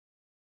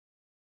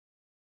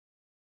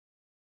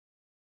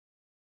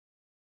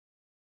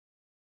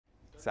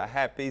It's a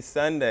happy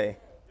Sunday.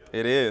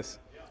 It is.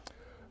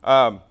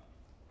 Yeah,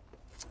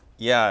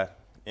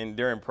 and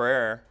during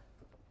prayer,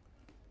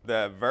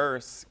 the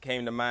verse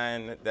came to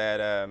mind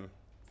that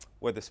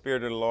where the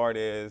Spirit of the Lord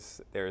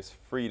is, there's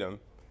freedom.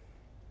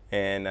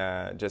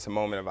 And just a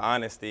moment of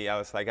honesty, I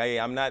was like, hey,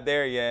 I'm not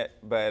there yet,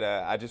 but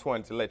I just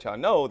wanted to let y'all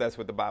know that's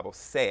what the Bible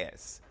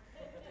says.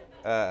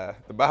 The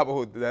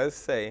Bible does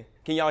say,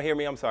 can y'all hear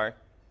me? I'm sorry.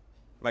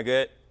 Am I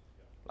good?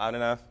 Loud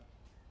enough?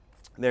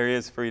 There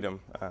is freedom.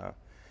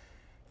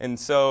 And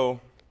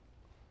so,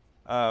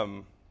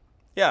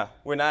 yeah,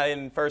 we're not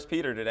in 1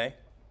 Peter today.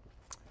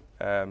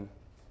 I'm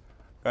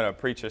going to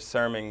preach a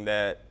sermon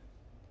that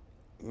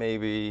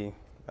maybe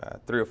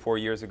 3 or 4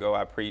 years ago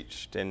I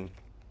preached, and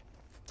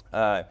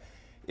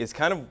it's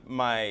kind of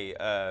my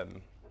a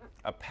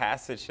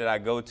passage that I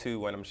go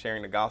to when I'm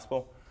sharing the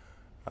gospel.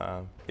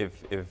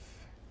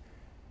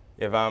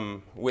 If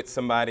I'm with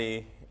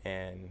somebody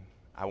and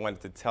I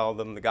wanted to tell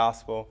them the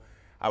gospel,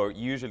 I would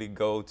usually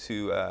go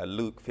to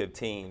Luke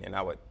 15, and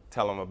I would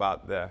tell them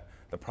about the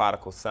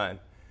prodigal son.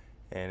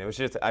 And it was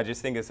I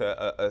just think it's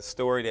a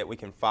story that we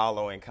can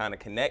follow and kind of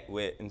connect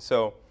with. And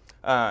so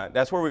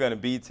that's where we're going to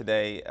be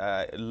today,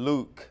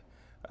 Luke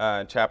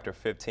chapter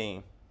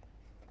 15.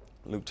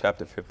 Luke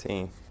chapter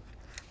 15.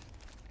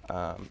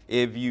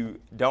 If you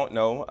don't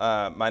know,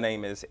 my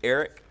name is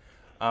Eric.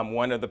 I'm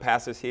one of the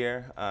pastors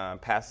here.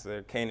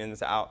 Pastor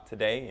Canaan's out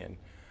today, and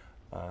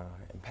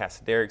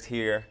Pastor Derek's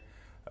here.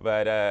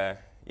 But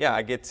yeah,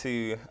 I get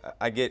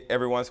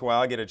every once in a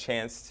while, I get a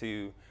chance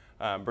to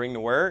bring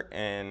the word,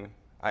 and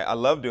I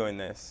love doing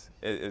this.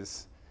 It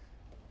is,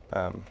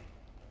 no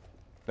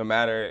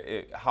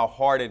matter how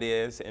hard it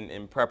is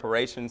in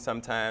preparation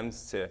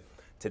sometimes to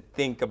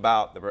think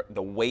about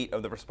the weight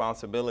of the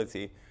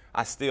responsibility,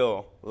 I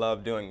still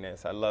love doing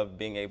this. I love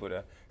being able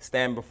to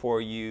stand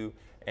before you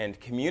and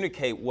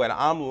communicate what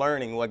I'm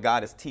learning, what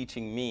God is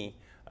teaching me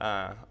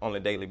on a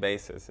daily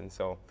basis. And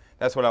so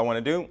that's what I want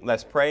to do.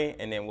 Let's pray,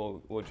 and then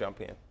we'll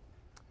jump in.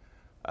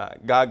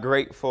 God,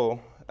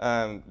 grateful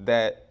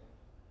that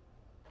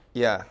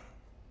your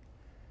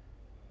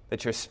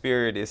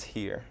Spirit is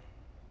here.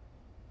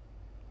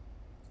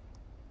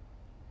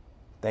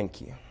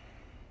 Thank you.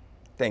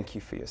 Thank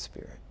you for your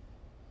Spirit.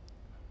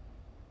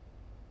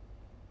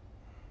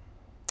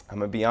 I'm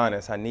going to be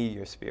honest, I need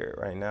your Spirit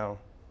right now.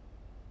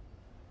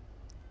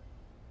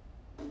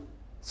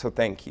 So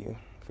thank you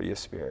for your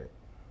Spirit.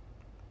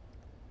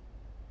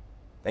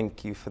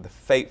 Thank you for the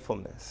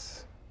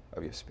faithfulness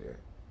of your Spirit.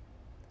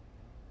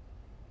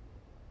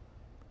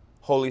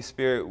 Holy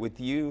Spirit, would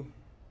you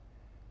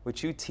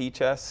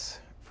teach us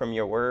from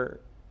your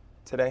word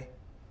today?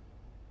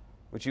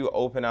 Would you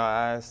open our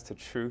eyes to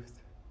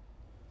truth?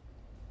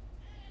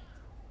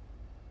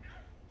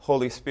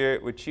 Holy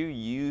Spirit, would you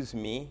use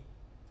me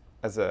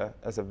as a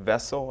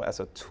vessel, as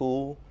a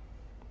tool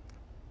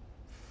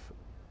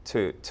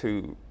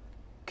to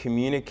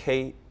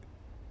communicate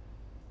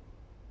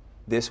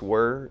this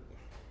word?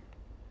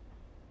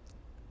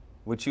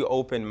 Would you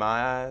open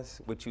my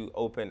eyes? Would you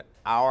open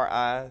our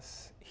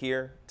eyes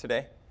here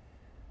today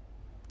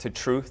to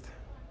truth?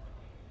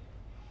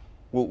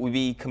 Will we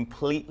be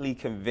completely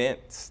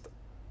convinced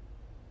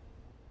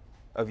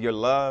of your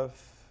love,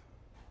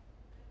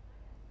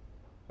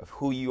 of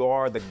who you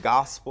are, the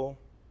gospel?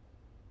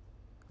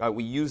 God,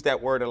 we use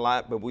that word a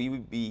lot, but we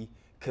would be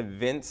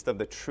convinced of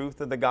the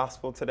truth of the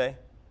gospel today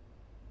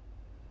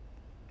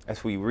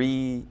as we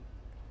read,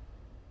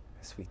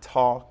 as we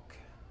talk,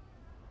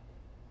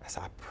 as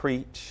I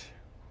preach.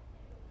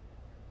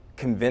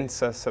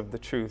 Convince us of the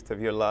truth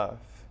of your love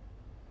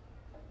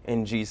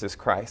in Jesus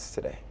Christ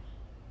today.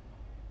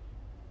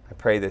 I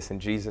pray this in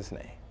Jesus'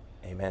 name.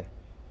 Amen.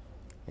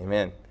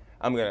 Amen.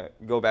 I'm going to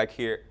go back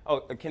here.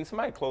 Oh, can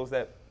somebody close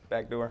that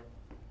back door?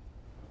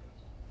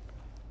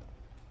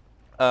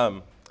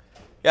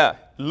 Yeah,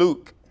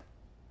 Luke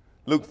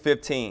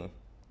 15.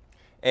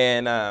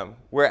 And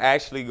we're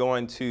actually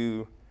going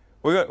to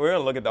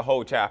look at the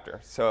whole chapter.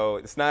 So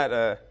it's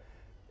not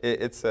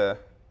it's a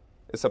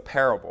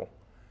parable.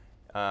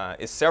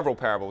 It's several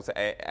parables.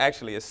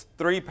 Actually, it's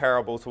 3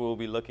 parables we'll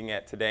be looking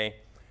at today.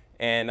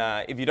 And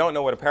if you don't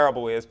know what a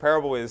parable is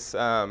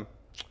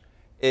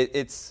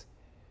it's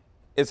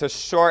a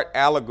short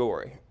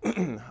allegory,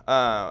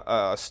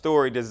 a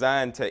story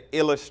designed to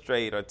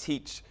illustrate or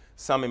teach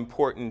some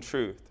important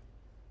truth.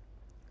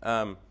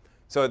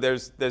 So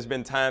there's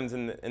been times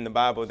in the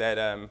Bible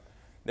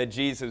that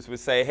Jesus would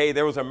say, hey,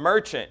 there was a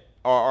merchant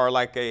or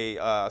like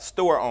a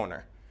store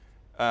owner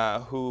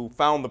who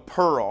found the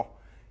pearl.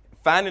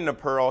 Finding the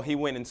pearl, he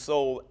went and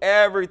sold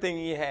everything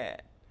he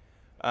had.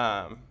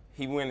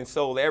 He went and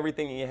sold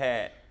everything he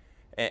had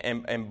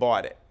and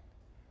bought it.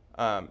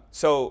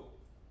 So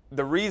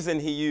the reason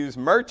he used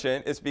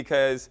merchant is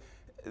because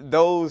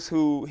those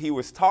who he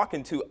was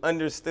talking to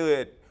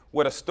understood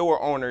what a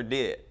store owner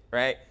did,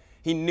 right?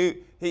 He knew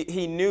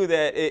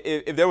that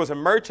if there was a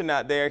merchant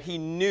out there, he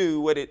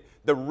knew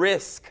the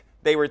risk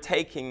they were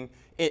taking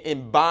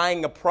in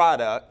buying a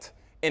product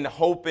and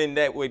hoping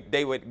that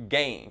they would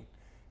gain.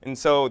 And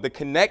so the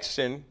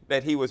connection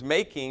that he was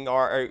making,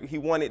 or he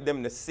wanted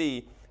them to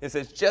see, is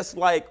it's just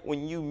like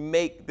when you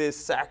make this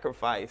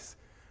sacrifice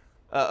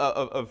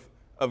of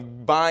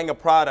buying a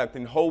product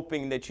and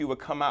hoping that you would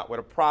come out with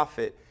a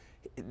profit,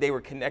 they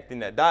were connecting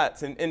the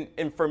dots.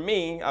 And for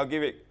me,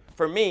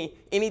 for me,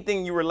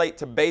 anything you relate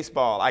to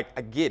baseball, I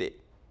get it.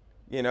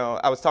 You know,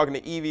 I was talking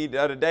to Evie the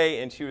other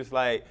day, and she was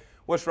like,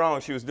 what's wrong?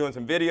 She was doing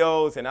some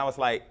videos, and I was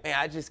like, man,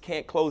 I just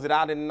can't close it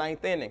out in the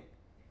ninth inning.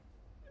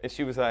 And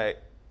she was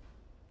like,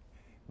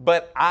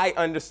 but I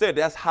understood.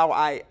 That's how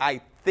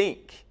I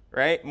think,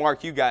 right?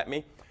 Mark, you got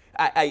me.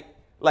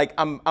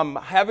 I'm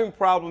having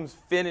problems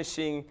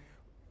finishing.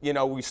 You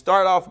know, we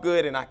start off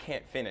good, and I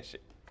can't finish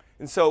it.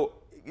 And so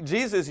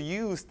Jesus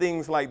used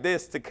things like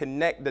this to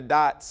connect the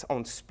dots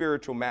on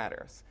spiritual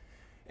matters.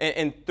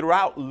 And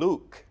throughout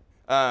Luke,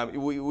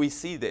 we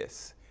see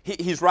this.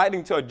 He's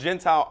writing to a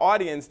Gentile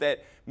audience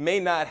that may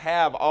not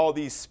have all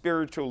these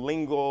spiritual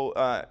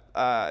lingo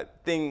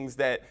things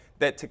that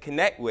to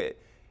connect with.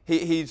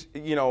 He's,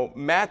 you know,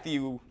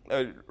 Matthew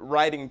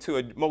writing to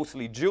a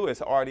mostly Jewish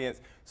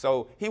audience,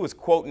 so he was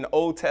quoting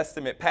Old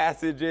Testament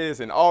passages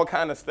and all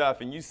kind of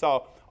stuff, and you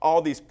saw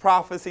all these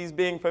prophecies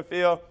being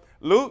fulfilled.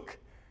 Luke,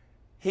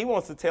 he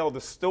wants to tell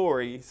the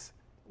stories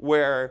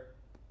where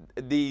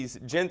these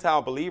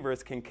Gentile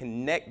believers can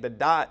connect the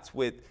dots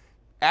with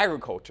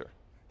agriculture.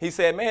 He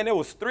said, man, there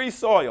was 3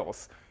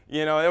 soils.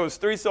 You know, there was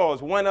 3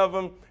 soils. One of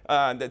them,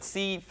 that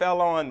seed fell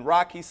on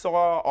rocky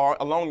soil or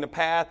along the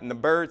path, and the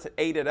birds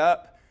ate it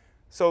up.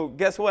 So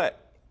guess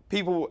what?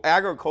 People,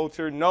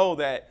 agriculture, know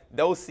that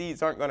those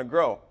seeds aren't going to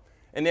grow.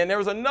 And then there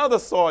was another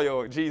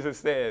soil, Jesus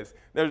says.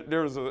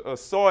 There was a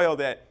soil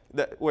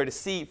where the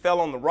seed fell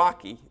on the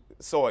rocky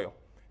soil,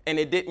 and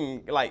it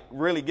didn't like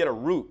really get a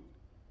root.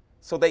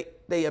 So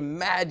they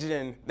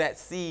imagine that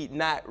seed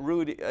not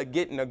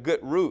getting a good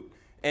root,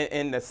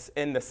 and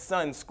the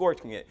sun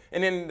scorching it.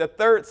 And then the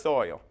third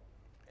soil.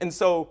 And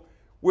so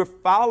we're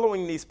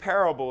following these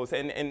parables,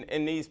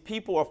 and these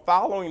people are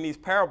following these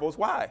parables.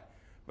 Why?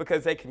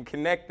 Because they can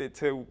connect it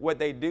to what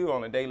they do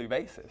on a daily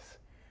basis.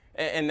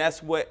 And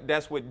that's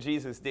what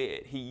Jesus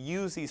did. He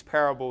used these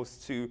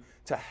parables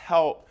to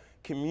help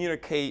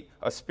communicate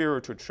a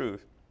spiritual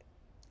truth.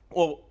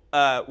 Well,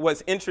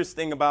 what's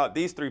interesting about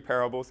these 3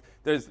 parables,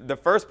 the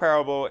first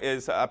parable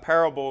is a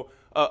parable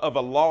of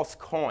a lost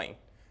coin.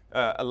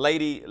 A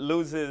lady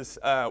loses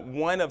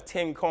 1 of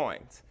 10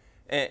 coins.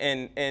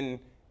 And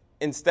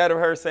instead of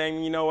her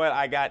saying, you know what,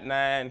 I got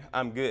 9,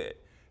 I'm good.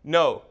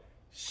 No,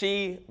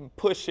 she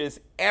pushes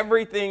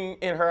everything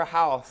in her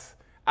house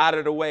out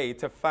of the way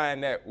to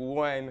find that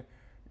 1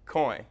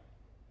 coin.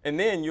 And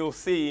then you'll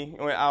see,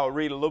 I'll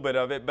read a little bit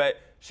of it, but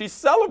she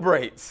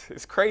celebrates.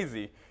 It's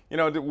crazy. You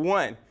know, the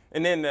 1.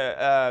 And then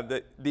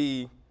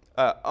the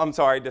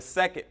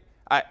second,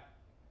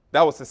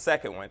 that was the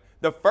second one.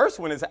 The first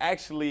one is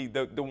actually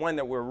the one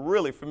that we're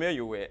really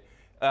familiar with.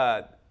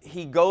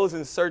 He goes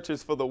and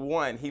searches for the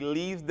 1. He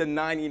leaves the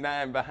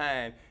 99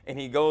 behind, and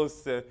he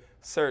goes to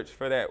search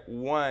for that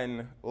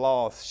 1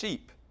 lost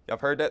sheep. Y'all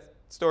heard that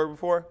story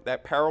before,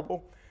 that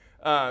parable?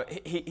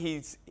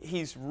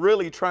 He's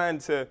really trying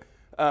to,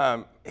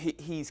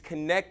 he's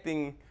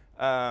connecting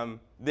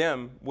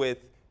them with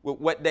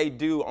what they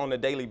do on a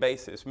daily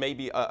basis,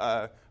 maybe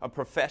a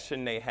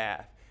profession they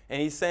have.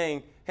 And he's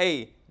saying,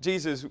 hey,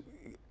 Jesus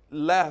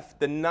left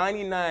the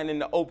 99 in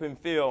the open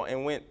field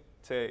and went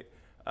to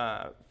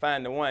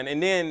find the 1.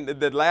 And then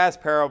the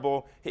last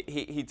parable,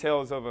 he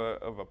tells of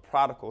a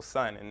prodigal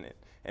son,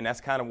 and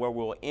that's kind of where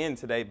we'll end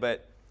today.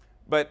 But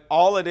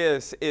all it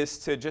is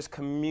to just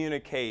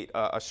communicate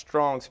a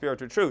strong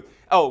spiritual truth.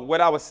 Oh,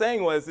 what I was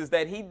saying is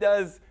that he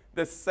does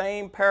the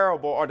same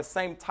parable or the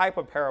same type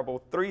of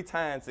parable 3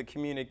 times to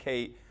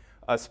communicate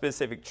a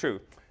specific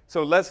truth.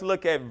 So let's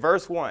look at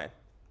verse 1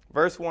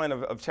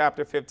 of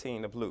chapter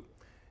 15 of Luke.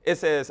 It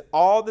says,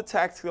 all the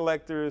tax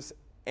collectors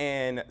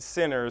and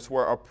sinners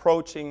were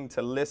approaching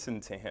to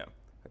listen to him.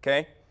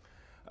 Okay?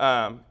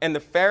 And the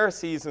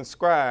Pharisees and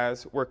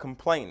scribes were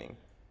complaining.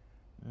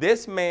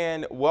 This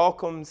man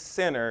welcomes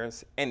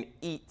sinners and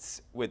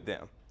eats with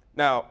them.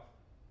 Now,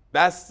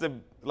 that's a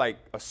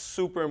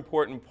super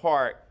important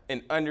part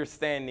in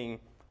understanding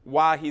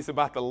why he's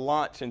about to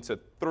launch into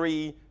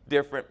 3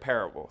 different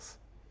parables.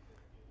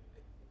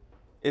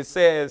 It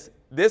says,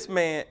 verse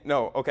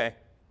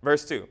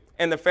 2.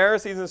 And the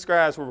Pharisees and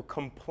scribes were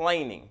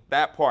complaining,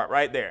 that part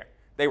right there.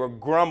 They were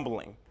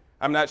grumbling.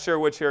 I'm not sure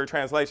what your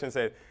translation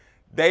said.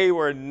 They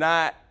were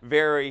not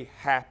very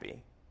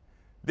happy.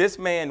 This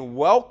man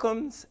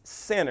welcomes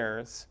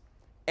sinners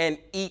and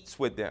eats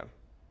with them.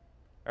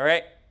 All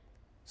right?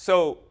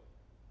 So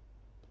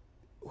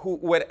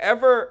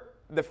whatever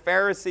the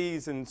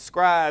Pharisees and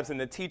scribes and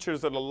the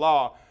teachers of the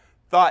law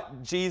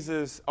thought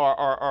Jesus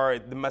or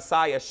the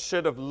Messiah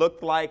should have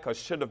looked like or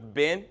should have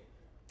been,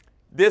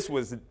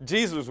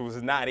 Jesus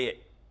was not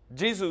it.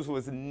 Jesus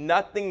was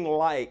nothing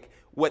like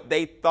what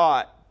they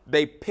thought,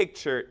 they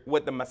pictured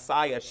what the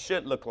Messiah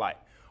should look like.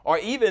 Or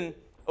even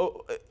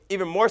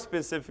more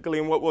specifically,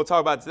 and what we'll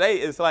talk about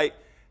today, is like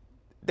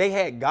they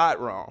had God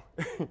wrong.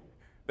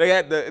 They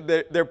had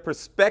their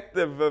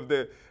perspective of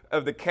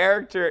the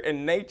character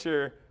and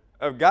nature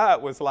of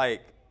God was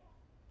like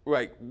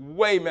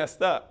way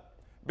messed up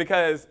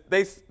because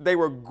they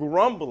were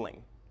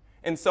grumbling.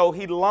 And so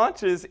he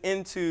launches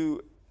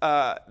into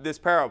this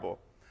parable.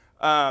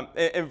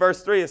 In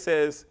verse 3, it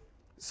says,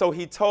 so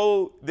he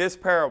told this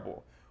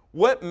parable.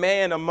 What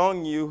man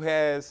among you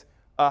has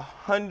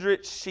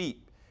 100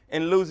 sheep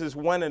and loses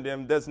one of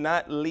them, does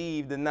not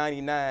leave the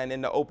 99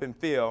 in the open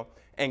field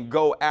and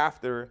go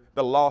after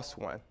the lost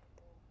one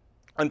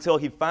until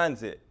he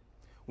finds it?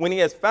 When he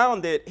has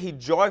found it, he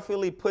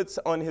joyfully puts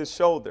on his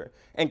shoulder,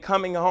 and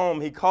coming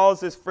home, he calls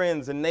his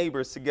friends and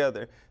neighbors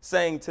together,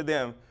 saying to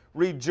them,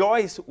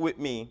 rejoice with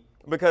me,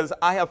 because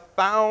I have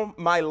found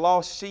my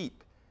lost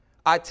sheep.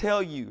 I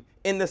tell you,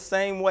 in the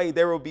same way,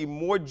 there will be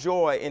more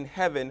joy in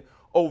heaven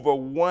over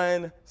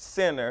one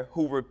sinner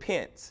who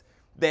repents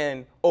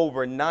than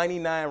over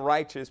 99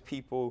 righteous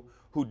people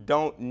who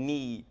don't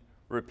need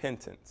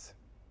repentance.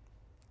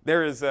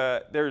 There's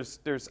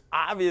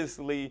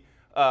obviously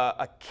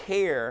a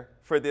care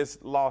for this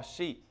lost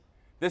sheep.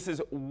 This is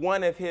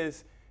one of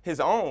his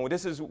own.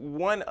 This is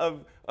one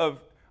of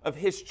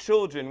his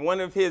children, one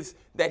of his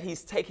that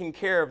he's taking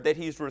care of, that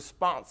he's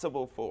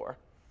responsible for.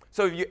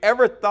 So if you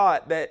ever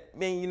thought that,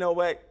 man, you know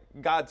what,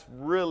 God's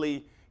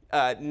really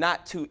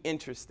not too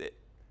interested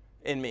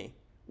in me.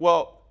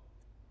 Well,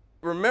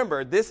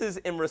 remember, this is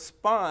in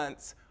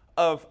response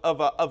of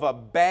a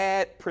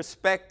bad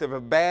perspective, a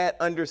bad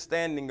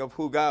understanding of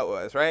who God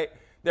was, right?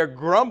 They're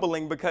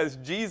grumbling because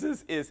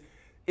Jesus is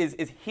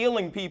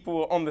healing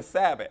people on the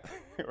Sabbath,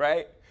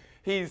 right?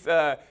 He's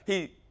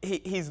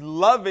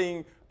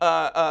loving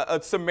a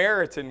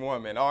Samaritan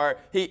woman, or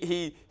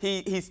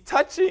he's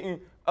touching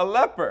a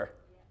leper.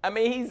 I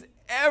mean, he's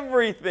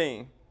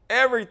everything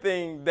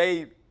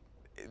they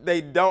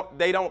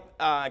don't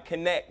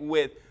connect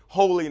with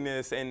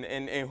holiness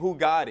and who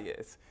God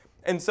is.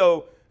 And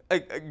so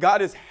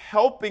God is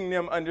helping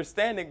them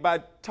understand it by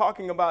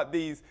talking about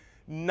these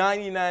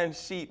 99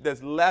 sheep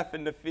that's left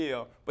in the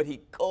field, but he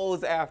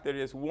goes after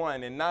this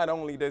one. And not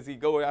only does he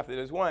go after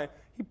this one,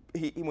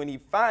 when he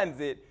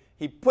finds it,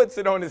 he puts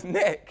it on his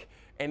neck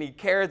and he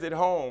carries it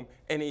home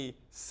and he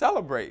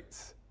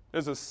celebrates.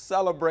 There's a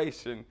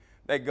celebration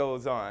that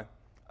goes on.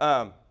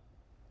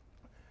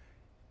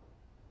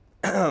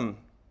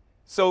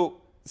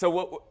 So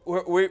what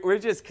we're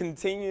just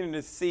continuing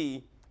to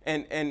see,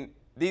 and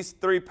these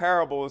three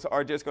parables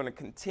are just going to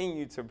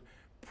continue to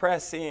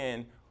press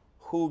in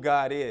who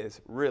God is,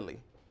 really,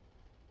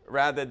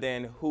 rather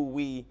than who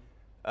we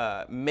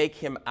make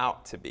him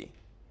out to be.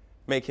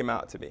 Make him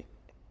out to be.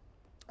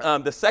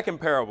 The second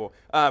parable,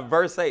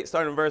 verse 8,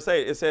 starting in verse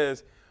 8, it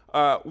says,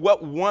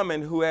 what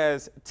woman who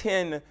has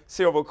 10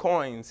 silver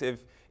coins,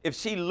 if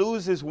she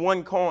loses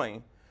one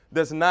coin,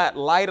 does not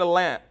light a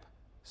lamp,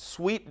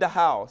 sweep the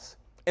house,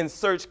 and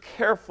search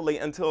carefully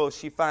until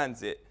she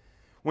finds it?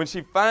 When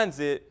she finds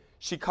it,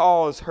 she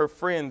calls her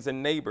friends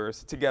and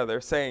neighbors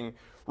together, saying,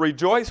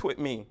 rejoice with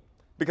me,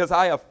 because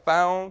I have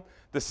found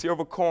the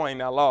silver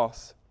coin I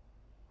lost.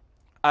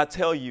 I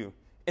tell you,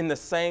 in the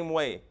same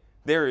way,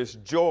 there is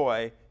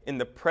joy in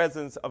the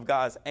presence of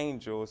God's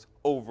angels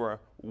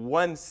over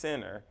one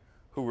sinner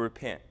who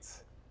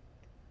repents.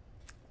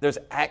 There's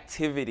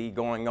activity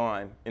going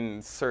on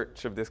in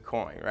search of this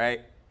coin,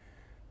 right?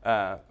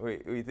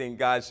 We think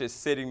God's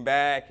just sitting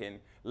back and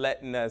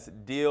letting us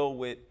deal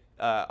with,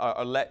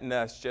 or letting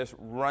us just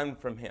run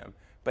from him.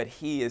 But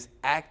he is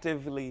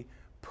actively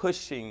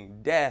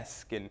pushing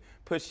desks and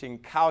pushing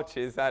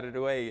couches out of the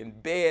way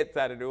and beds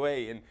out of the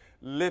way and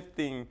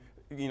lifting,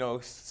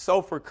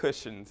 sofa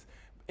cushions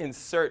in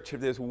search of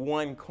this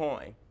one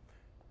coin.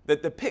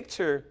 That the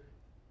picture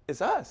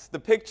is us. The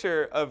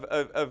picture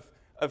of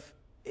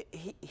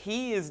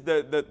he is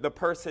the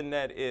person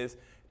that is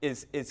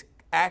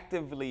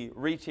actively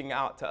reaching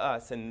out to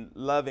us and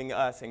loving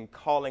us and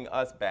calling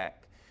us back.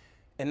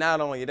 And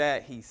not only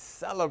that, he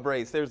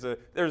celebrates. There's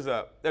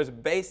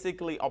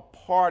basically a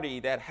party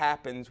that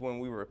happens when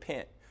we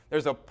repent.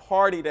 There's a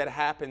party that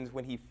happens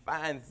when he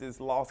finds this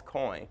lost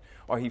coin,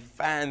 or he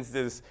finds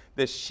this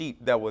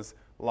sheep that was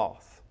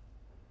lost.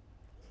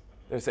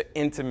 There's an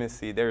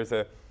intimacy. There's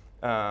a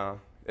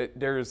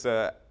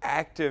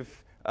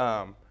active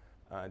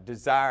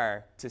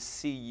desire to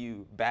see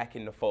you back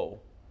in the fold.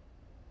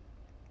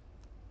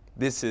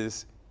 This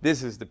is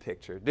the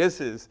picture. This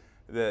is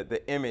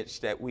the image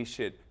that we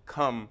should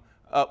come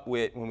up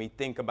with when we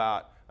think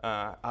about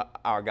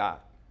our God.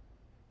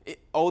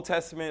 Old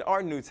Testament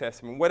or New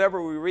Testament,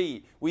 whatever we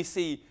read, we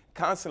see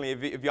constantly,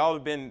 if y'all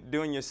have been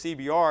doing your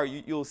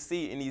CBR, you'll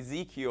see in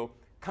Ezekiel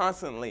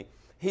constantly,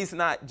 he's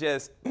not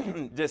just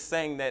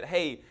saying that,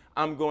 hey,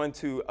 I'm going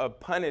to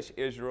punish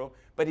Israel,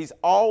 but he's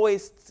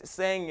always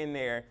saying in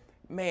there,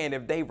 man,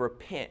 if they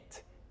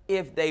repent,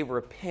 because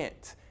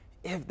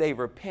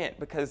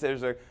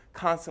there's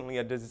constantly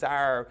a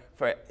desire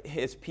for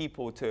his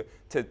people to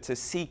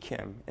seek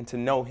him and to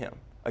know him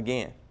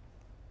again.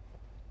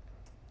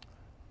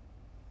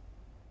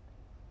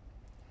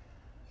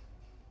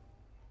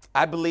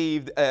 I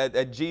believe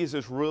that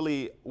Jesus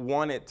really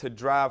wanted to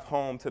drive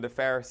home to the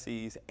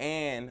Pharisees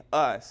and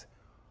us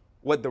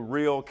what the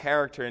real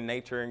character and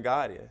nature in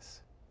God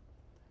is.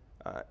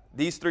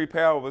 These three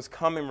parables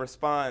come in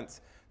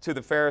response to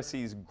the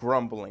Pharisees'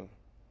 grumbling.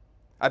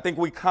 I think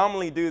we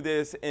commonly do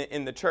this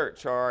in the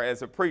church or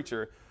as a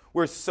preacher.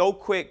 We're so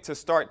quick to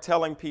start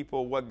telling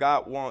people what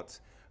God wants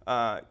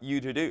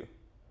you to do.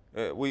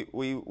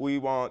 We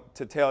want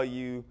to tell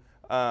you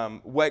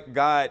what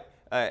God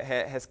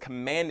has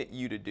commanded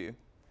you to do.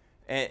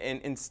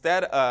 And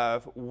instead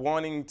of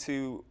wanting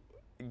to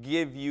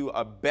give you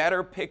a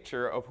better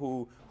picture of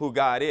who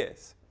God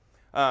is.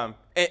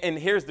 And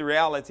here's the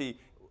reality,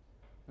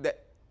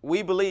 that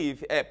we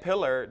believe at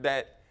Pillar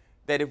that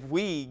if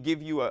we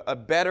give you a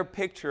better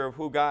picture of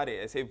who God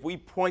is, if we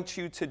point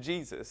you to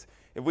Jesus,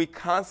 if we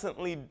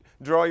constantly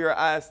draw your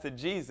eyes to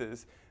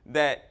Jesus,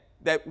 that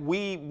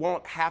we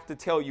won't have to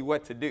tell you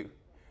what to do.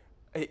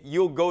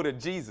 You'll go to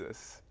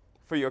Jesus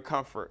for your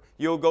comfort.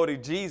 You'll go to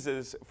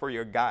Jesus for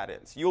your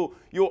guidance.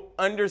 You'll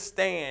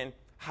understand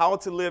how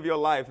to live your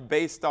life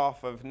based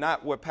off of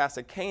not what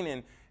Pastor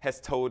Canaan has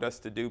told us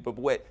to do, but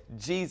what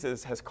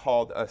Jesus has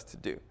called us to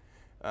do.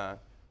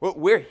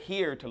 We're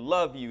here to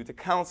love you, to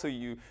counsel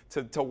you,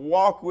 to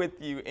walk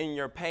with you in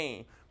your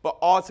pain. But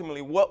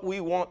ultimately, what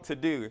we want to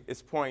do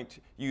is point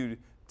you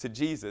to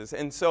Jesus.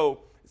 And so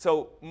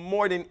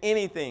more than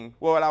anything,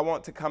 what I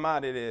want to come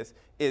out of this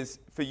is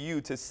for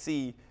you to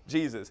see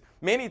Jesus.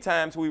 Many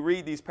times we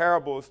read these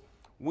parables,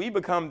 we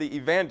become the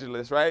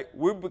evangelist, right?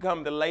 We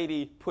become the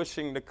lady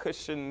pushing the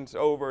cushions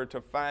over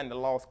to find the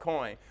lost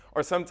coin.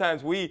 Or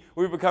sometimes we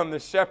become the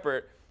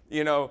shepherd,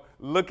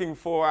 looking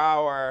for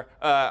our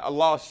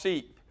lost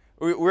sheep.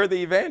 We're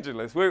the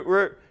evangelists.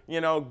 We're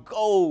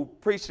go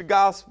preach the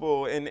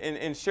gospel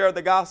and share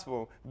the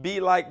gospel. Be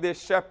like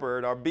this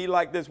shepherd or be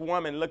like this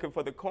woman looking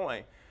for the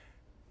coin.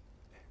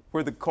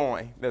 We're the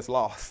coin that's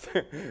lost.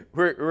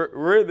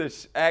 we're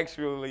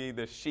actually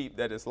the sheep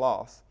that is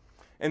lost.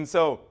 And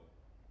so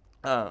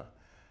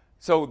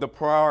the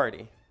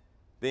priority,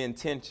 the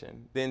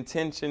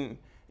intention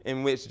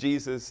in which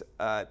Jesus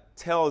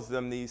tells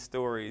them these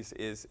stories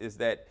is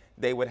that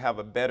they would have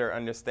a better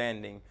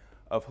understanding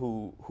of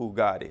who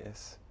God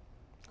is,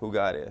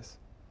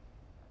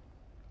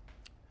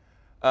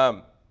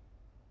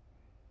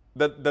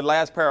 The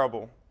last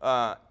parable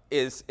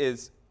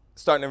is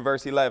starting in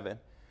verse 11.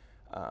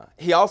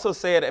 He also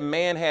said, a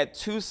man had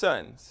two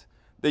sons.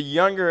 The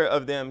younger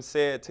of them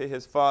said to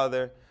his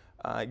father,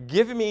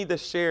 give me the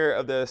share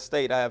of the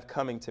estate I have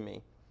coming to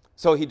me.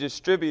 So he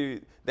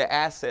distributed the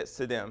assets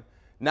to them.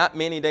 Not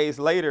many days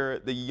later,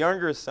 the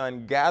younger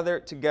son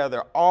gathered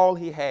together all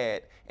he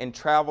had and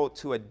traveled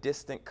to a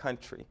distant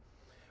country,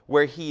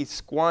 where he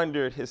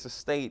squandered his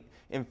estate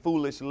in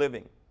foolish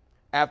living.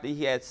 After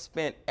he had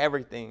spent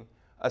everything,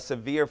 a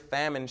severe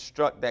famine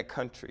struck that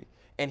country,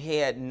 and he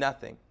had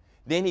nothing.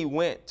 Then he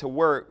went to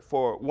work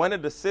for one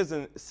of the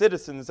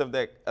citizens of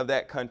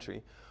that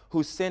country,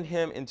 who sent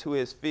him into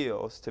his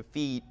fields to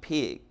feed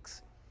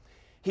pigs.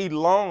 He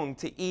longed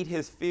to eat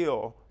his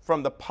fill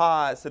from the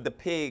pods that the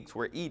pigs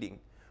were eating,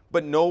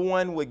 but no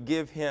one would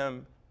give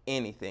him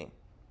anything.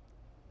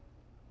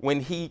 When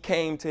he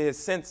came to his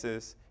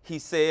senses, he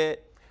said,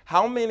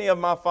 how many of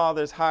my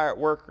father's hired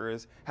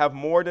workers have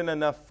more than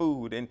enough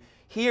food, and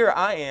here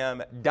I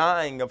am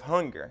dying of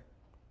hunger?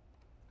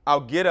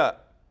 I'll get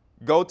up,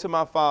 go to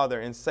my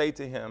father, and say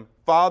to him,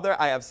 Father,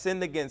 I have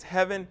sinned against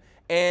heaven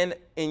and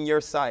in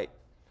your sight.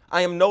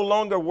 I am no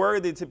longer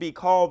worthy to be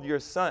called your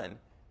son.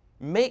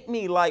 Make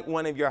me like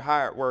one of your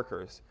hired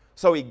workers.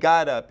 So he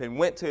got up and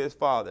went to his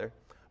father.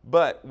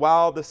 But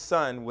while the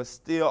son was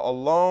still a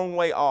long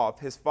way off,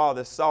 his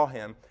father saw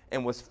him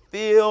and was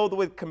filled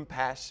with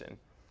compassion.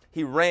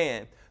 He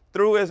ran,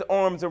 threw his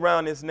arms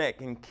around his neck,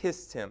 and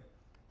kissed him.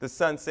 The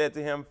son said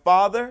to him,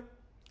 Father,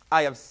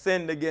 I have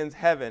sinned against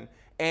heaven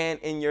and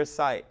in your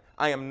sight.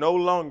 I am no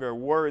longer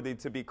worthy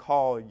to be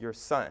called your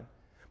son.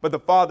 But the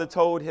father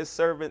told his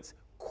servants,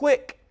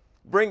 quick,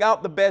 bring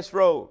out the best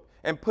robe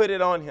and put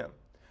it on him.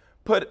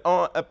 Put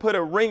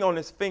a ring on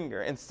his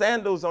finger and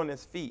sandals on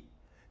his feet.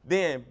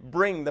 Then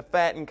bring the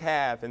fattened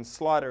calf and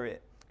slaughter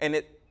it.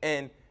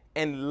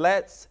 And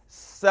let's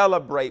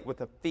celebrate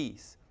with a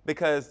feast,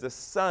 because this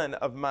son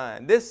of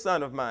mine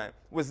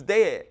was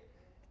dead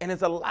and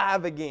is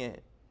alive again.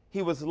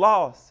 He was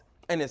lost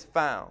and is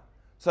found.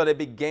 So they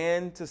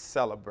began to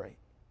celebrate.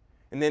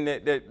 And then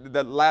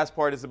the last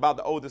part is about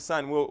the older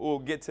son. We'll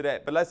get to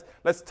that. But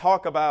let's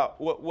talk about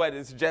what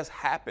has just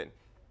happened.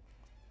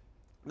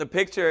 The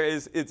picture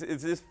is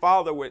this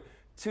father with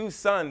two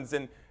sons,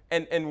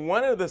 and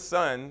one of the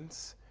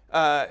sons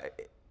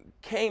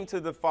came to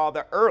the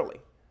father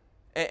early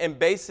and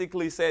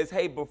basically says,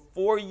 hey,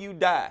 before you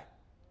die,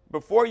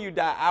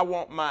 I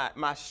want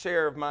my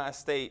share of my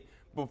estate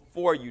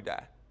before you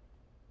die.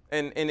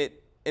 And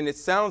it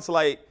sounds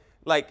like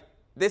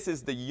this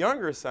is the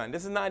younger son.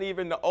 This is not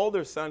even the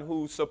older son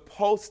who's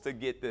supposed to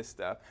get this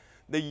stuff.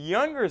 The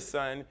younger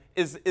son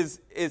is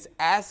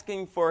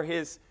asking for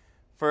his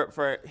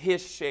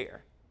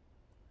share.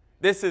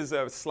 This is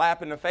a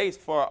slap in the face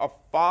for a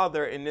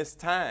father in this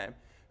time,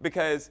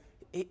 because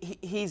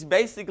he's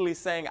basically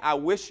saying, I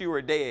wish you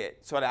were dead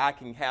so that I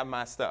can have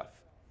my stuff.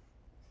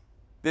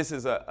 This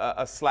is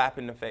a slap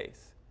in the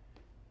face.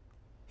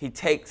 He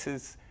takes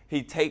his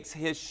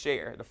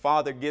share. The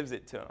father gives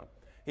it to him.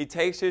 He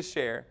takes his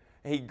share,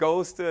 and he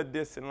goes to a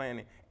distant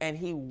land, and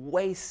he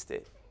wastes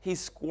it. He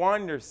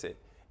squanders it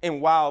in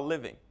wild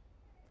living.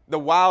 The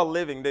wild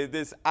living,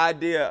 this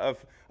idea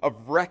of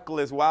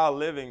reckless wild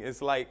living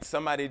is like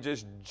somebody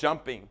just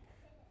jumping,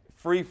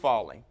 free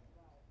falling.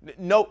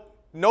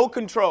 No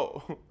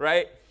control,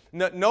 right?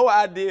 No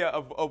idea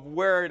of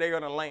where they're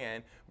going to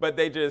land, but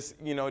they just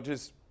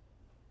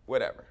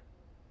whatever.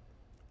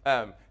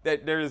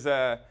 That there's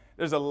a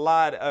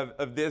lot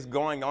of this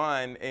going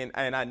on,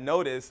 and I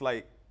noticed,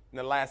 like, in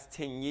the last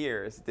 10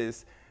 years,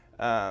 this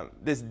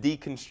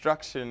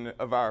deconstruction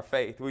of our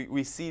faith.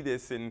 We see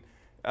this in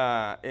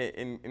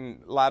a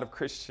lot of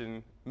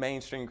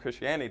mainstream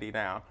Christianity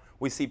now.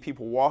 We see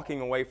people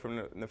walking away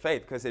from the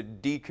faith because they're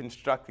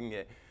deconstructing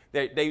it.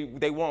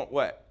 They want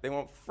what? They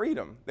want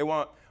freedom. They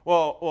want,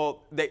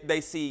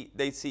 they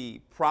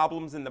see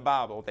problems in the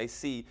Bible. They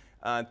see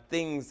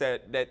things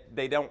that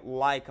they don't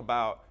like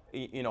about,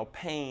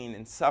 pain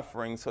and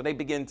suffering. So they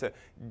begin to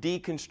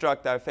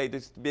deconstruct our faith.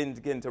 They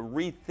begin to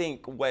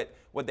rethink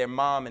what their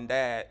mom and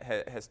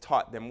dad has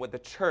taught them, what the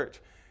church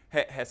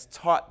has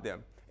taught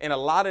them. And a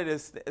lot of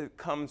this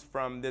comes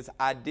from this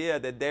idea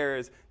that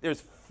there's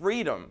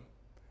freedom.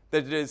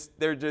 There's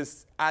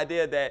this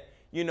idea that,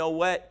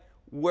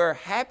 where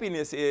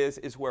happiness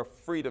is where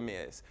freedom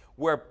is.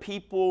 Where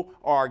people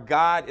or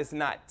God is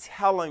not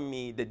telling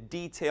me the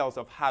details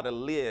of how to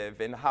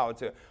live and how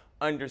to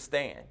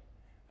understand.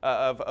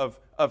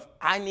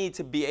 I need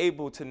to be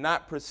able to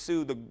not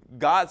pursue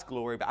God's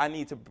glory, but I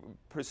need to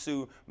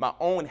pursue my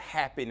own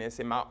happiness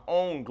and my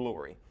own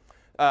glory.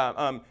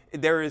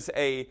 There is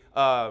a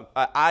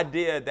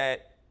idea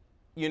that,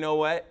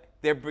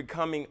 they're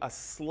becoming a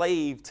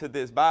slave to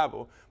this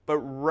Bible, but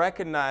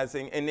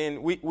recognizing, and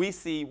then we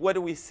see, what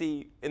do we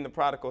see in the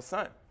prodigal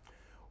son?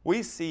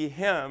 We see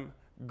him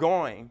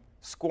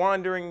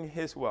squandering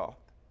his wealth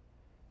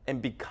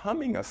and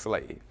becoming a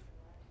slave.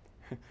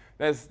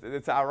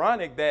 It's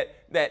ironic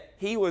that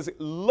he was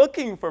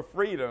looking for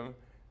freedom,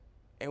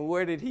 and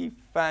where did he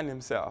find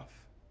himself?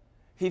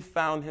 He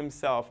found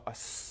himself a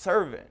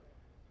servant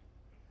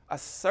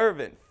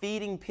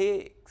feeding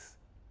pigs.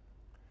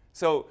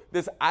 So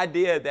this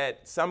idea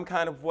that some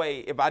kind of way,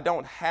 if I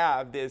don't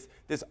have this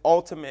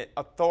ultimate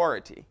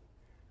authority,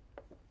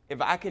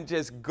 if I can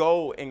just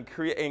go and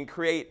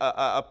create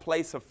a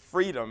place of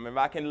freedom, if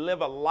I can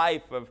live a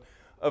life of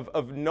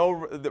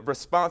no the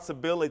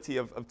responsibility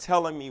of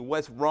telling me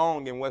what's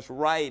wrong and what's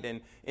right,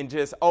 and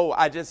just,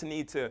 I just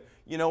need to,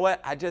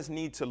 I just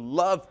need to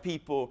love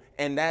people,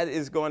 and that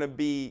is going to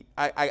be,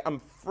 I'm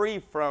free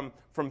from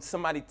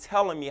somebody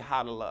telling me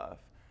how to love.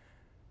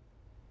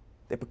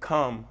 They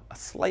become a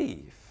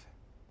slave.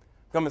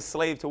 Become a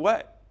slave to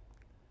what?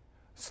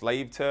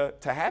 Slave to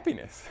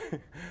happiness.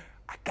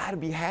 I got to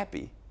be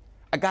happy.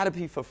 I got to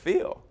be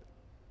fulfilled.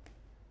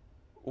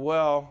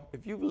 Well,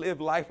 if you've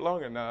lived life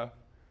long enough,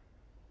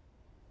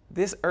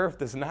 this earth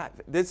does not,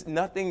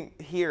 nothing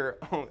here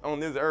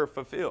on this earth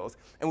fulfills.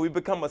 And we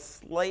become a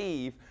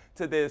slave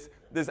to this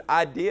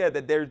idea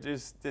that there's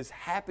just this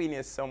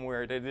happiness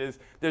somewhere, that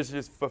there's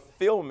just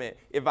fulfillment.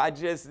 If I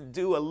just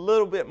do a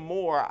little bit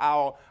more,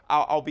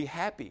 I'll be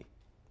happy.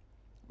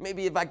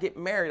 Maybe if I get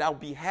married, I'll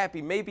be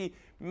happy. Maybe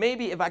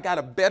if I got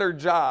a better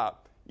job,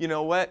 you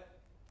know what?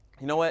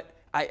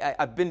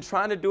 I've been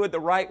trying to do it the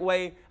right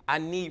way. I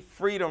need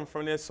freedom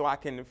from this so I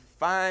can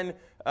find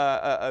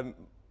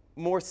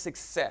more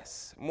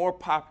success, more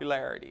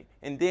popularity,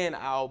 and then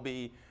I'll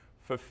be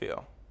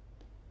fulfilled.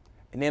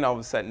 And then all of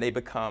a sudden they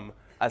become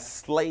a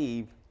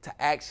slave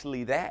to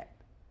actually that.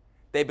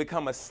 They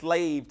become a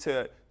slave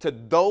to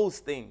those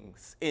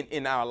things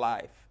in our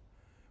life.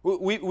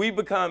 We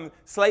become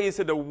slaves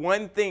to the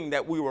one thing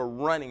that we were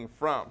running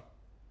from,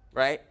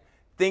 right?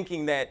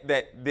 Thinking that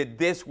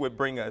this would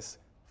bring us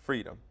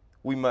freedom.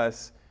 We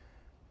must.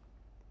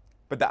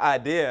 But the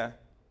idea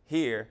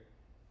here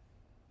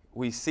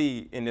we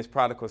see in this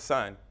prodigal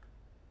son,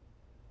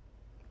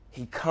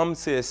 he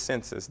comes to his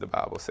senses, the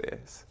Bible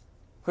says.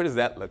 What does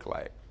that look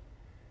like?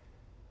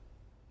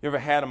 You ever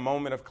had a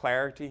moment of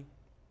clarity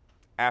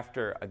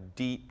after a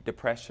deep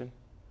depression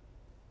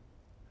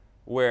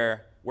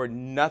where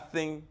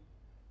nothing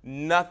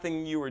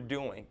you were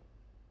doing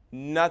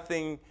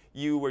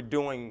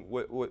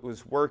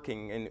was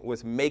working and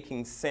was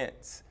making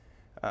sense?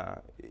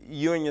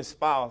 You and your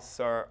spouse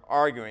are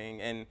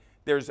arguing and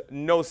there's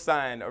no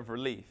sign of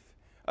relief.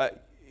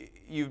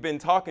 You've been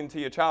talking to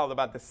your child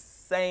about the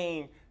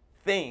same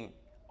thing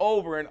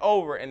over and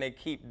over, and they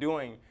keep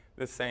doing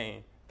the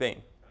same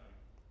thing.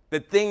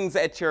 The things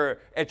at your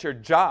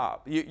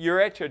job,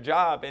 you're at your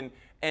job,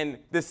 and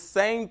the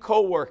same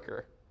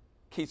coworker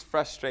keeps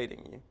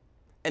frustrating you,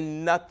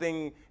 and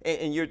nothing,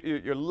 and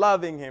you're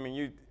loving him,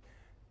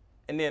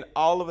 and then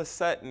all of a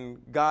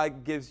sudden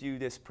God gives you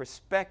this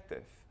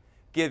perspective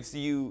gives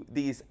you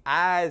these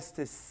eyes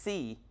to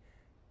see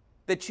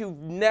that you've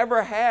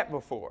never had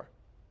before.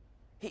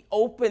 He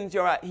opens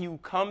your eyes. You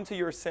come to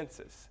your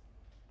senses.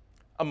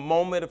 A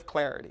moment of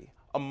clarity,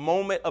 a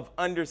moment of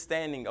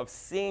understanding, of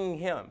seeing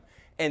him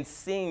and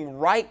seeing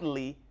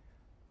rightly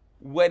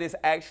what is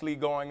actually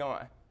going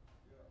on.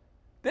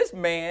 This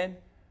man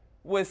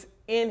was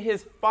in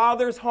his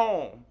father's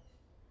home,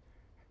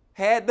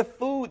 had the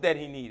food that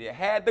he needed,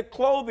 had the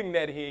clothing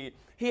that he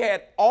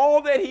had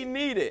all that he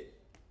needed.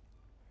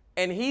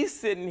 And he's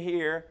sitting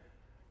here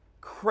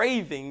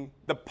craving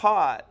the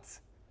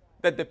pods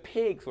that the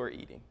pigs were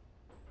eating.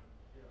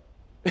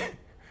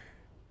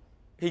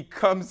 He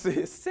comes to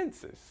his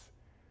senses.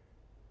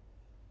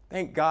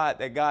 Thank God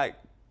that God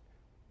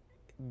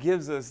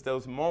gives us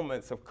those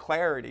moments of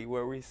clarity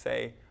where we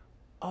say,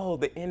 oh,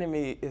 the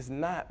enemy is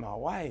not my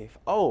wife.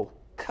 Oh,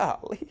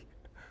 golly.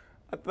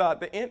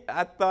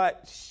 I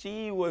thought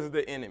she was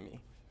the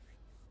enemy.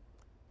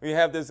 We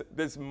have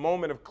this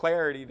moment of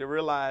clarity to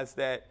realize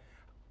that,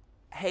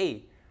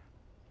 hey,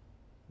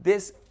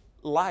 this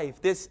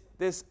life, this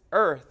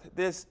earth,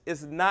 this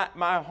is not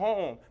my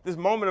home. This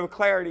moment of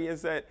clarity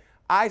is that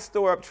I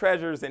store up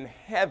treasures in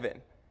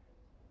heaven.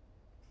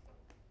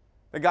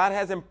 That God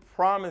hasn't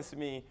promised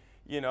me,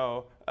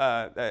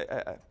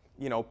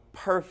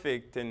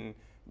 perfect and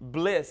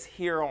bliss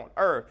here on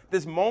earth.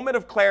 This moment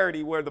of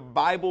clarity where the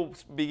Bible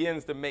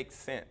begins to make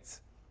sense.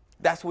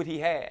 That's what he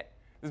had.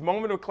 This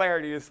moment of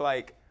clarity is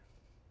like,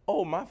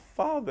 oh, my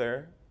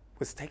father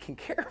was taking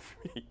care of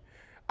me.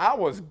 I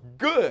was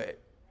good.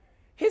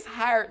 His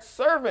hired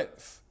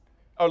servants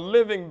are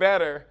living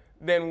better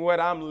than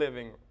what I'm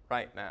living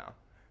right now.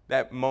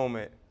 That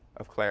moment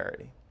of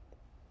clarity.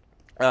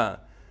 I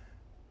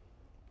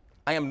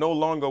am no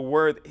longer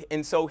worthy.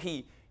 And so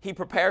he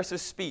prepares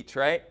his speech,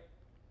 right?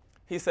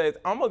 He says,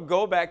 I'm going to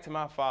go back to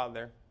my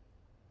father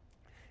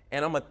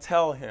and I'm going to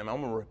tell him, I'm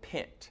going to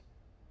repent.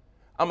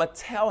 I'm going to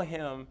tell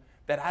him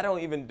that I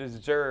don't even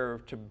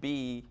deserve to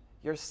be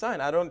your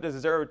son. I don't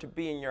deserve to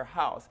be in your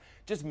house.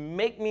 Just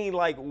make me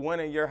like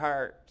one of your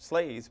hired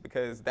slaves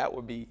because that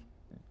would be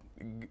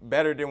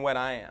better than what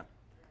I am.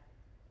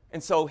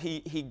 And so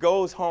he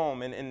goes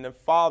home and the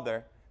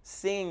father,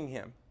 seeing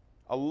him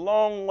a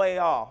long way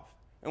off,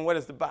 and what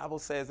does the Bible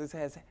says? It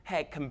says,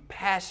 had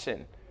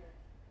compassion.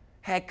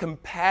 Had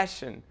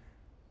compassion.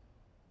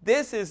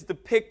 This is the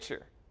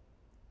picture.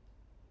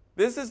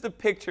 This is the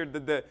picture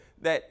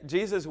that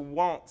Jesus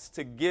wants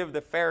to give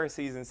the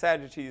Pharisees and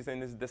Sadducees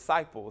and his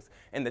disciples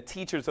and the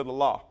teachers of the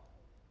law.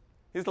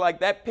 He's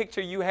like, that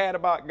picture you had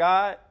about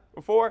God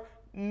before?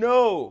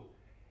 No.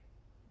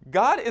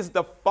 God is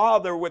the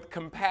father with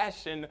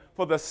compassion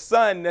for the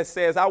son that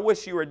says, I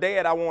wish you were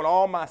dead. I want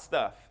all my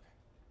stuff.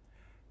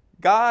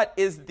 God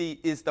is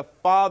the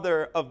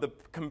father of the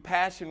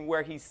compassion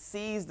where he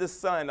sees the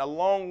son a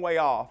long way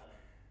off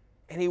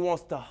and he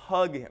wants to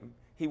hug him.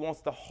 He wants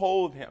to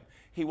hold him.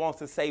 He wants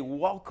to say,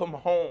 welcome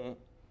home.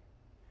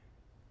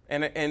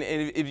 And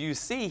if you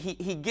see,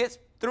 he gets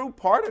through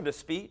part of the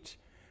speech.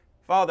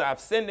 Father,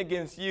 I've sinned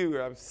against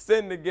you. I've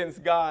sinned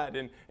against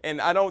God and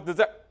I don't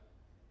deserve.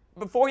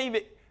 Before he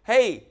even,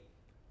 hey,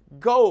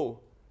 go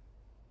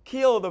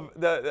kill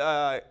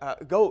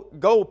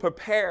go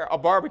prepare a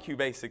barbecue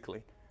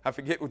basically. I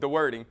forget what the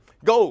wording.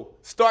 Go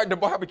start the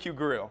barbecue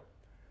grill.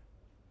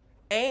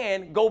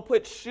 And go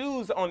put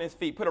shoes on his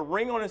feet. Put a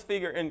ring on his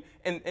finger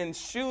and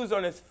shoes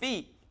on his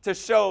feet to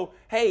show,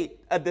 hey,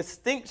 a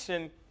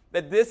distinction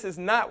that this is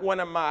not one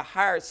of my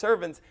hired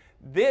servants.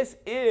 This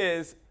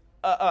is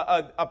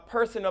a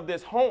person of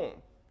this home.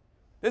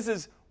 This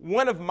is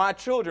one of my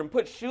children.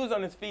 Put shoes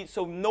on his feet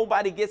so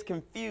nobody gets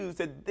confused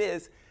that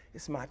this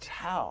is my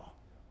child.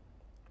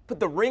 Put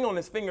the ring on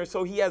his finger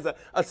so he has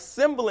a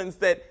semblance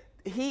that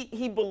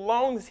he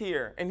belongs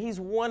here and he's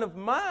one of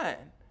mine.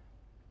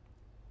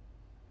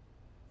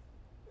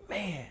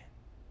 Man,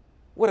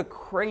 what a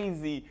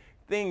crazy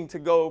thing to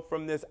go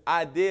from this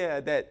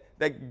idea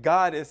that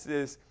God is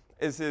this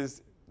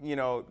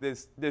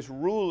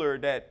ruler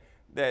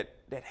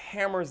that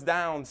hammers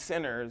down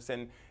sinners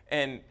and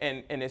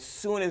as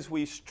soon as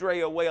we stray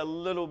away a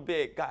little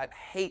bit, God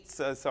hates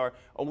us or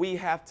we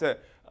have to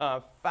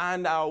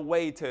find our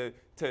way to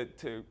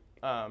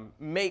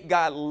make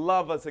God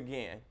love us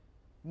again.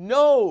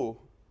 No.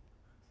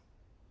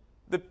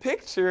 The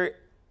picture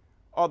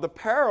or the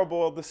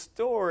parable of the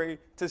story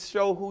to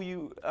show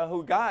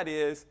who God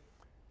is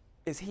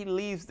he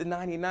leaves the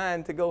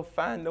 99 to go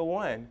find the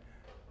one.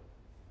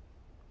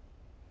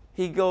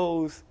 He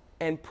goes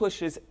and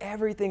pushes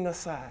everything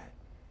aside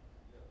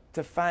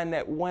to find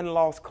that one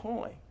lost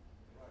coin.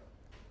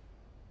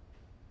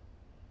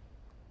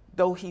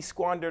 Though he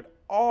squandered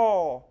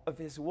all of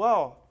his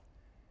wealth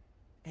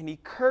and he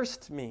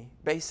cursed me,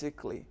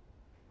 basically.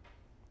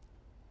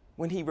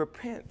 When he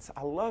repents,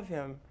 I love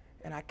him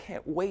and I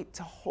can't wait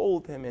to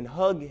hold him and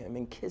hug him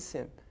and kiss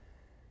him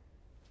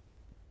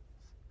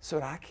so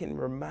that I can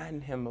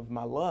remind him of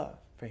my love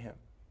for him.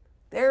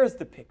 There's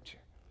the picture.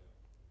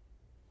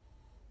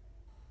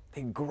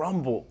 They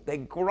grumbled.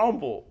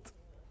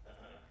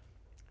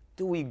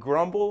 Do we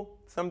grumble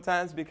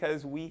sometimes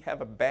because we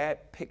have a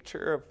bad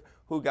picture of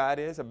who God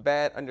is, a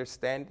bad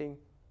understanding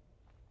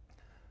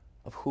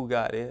of who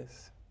God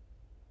is.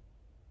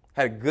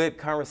 Had a good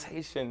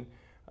conversation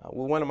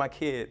with one of my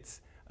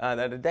kids the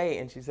other day,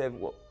 and she said,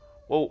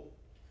 well,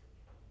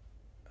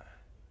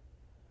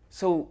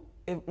 so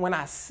when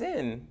I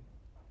sin,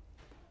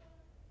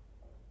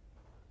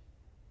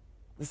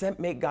 does that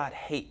make God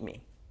hate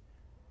me?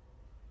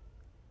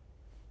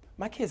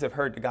 My kids have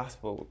heard the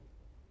gospel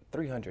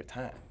 300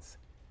 times.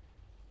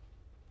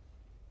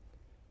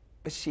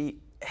 But she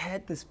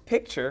had this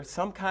picture,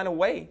 some kind of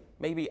way,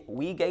 maybe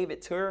we gave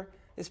it to her,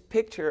 this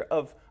picture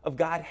of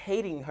God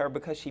hating her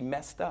because she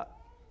messed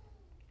up.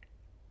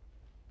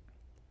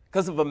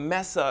 Because of a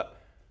mess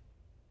up.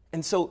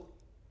 And so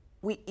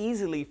we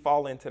easily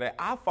fall into that.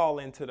 I fall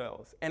into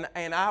those. And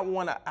I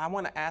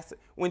wanna ask,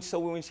 when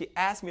she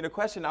asked me the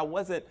question, I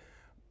wasn't,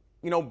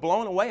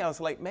 blown away. I was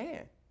like,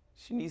 man,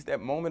 she needs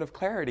that moment of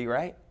clarity,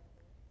 right?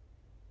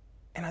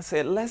 And I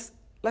said, let's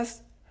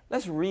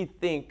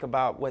rethink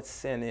about what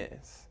sin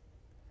is.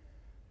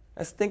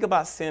 Let's think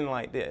about sin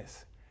like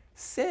this.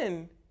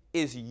 Sin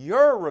is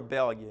your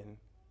rebellion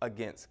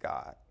against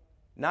God,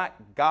 not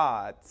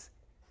God's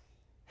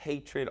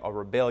hatred or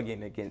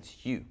rebellion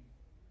against you.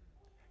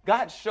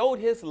 God showed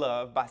his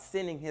love by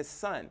sending his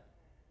son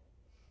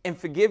and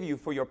forgive you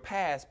for your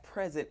past,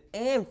 present,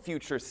 and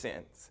future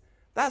sins.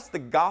 That's the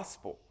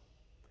gospel.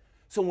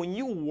 So when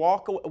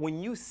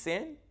you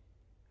sin,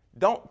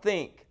 don't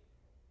think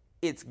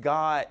it's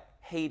God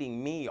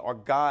hating me or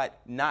God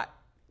not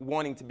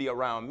wanting to be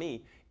around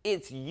me.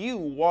 It's you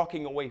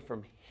walking away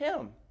from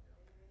him.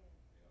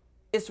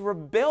 It's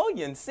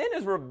rebellion. Sin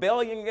is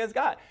rebellion against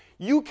God.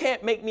 You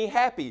can't make me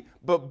happy,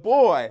 but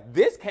boy,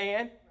 this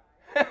can.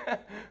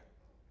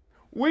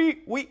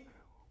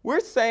 We're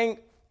saying,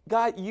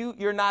 God,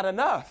 you're not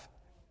enough.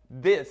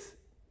 This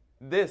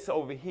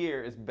over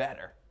here is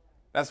better.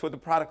 That's what the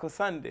prodigal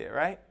son did,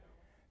 right?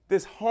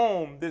 This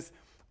home,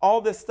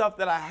 all this stuff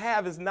that I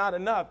have is not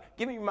enough.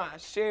 Give me my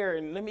share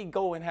and let me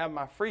go and have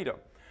my freedom.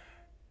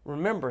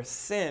 Remember,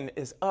 sin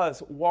is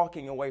us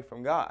walking away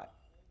from God.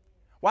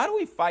 Why do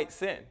we fight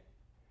sin?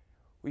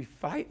 We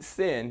fight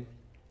sin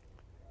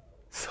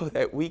so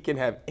that we can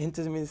have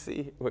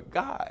intimacy with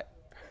God.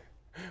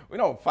 We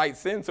don't fight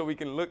sin so we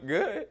can look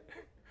good.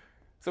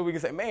 So we can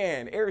say,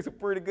 man, Eric's a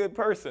pretty good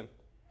person.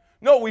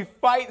 No, we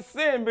fight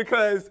sin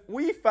because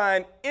we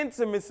find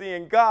intimacy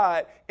in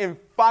God in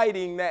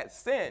fighting that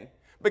sin.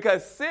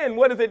 Because sin,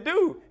 what does it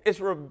do?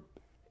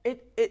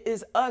 It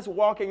is us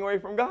walking away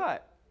from God.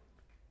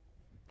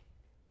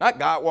 Not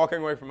God walking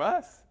away from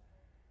us.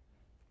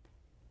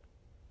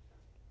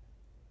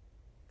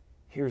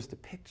 Here's the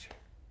picture.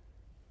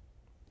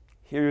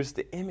 Here's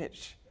the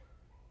image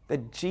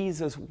that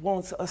Jesus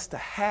wants us to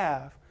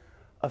have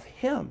of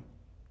him.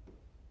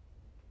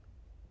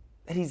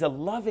 That he's a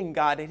loving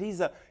God, that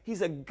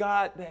he's a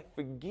God that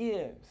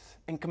forgives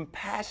and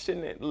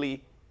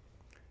compassionately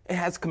and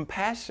has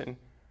compassion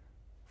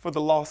for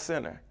the lost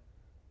sinner,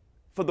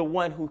 for the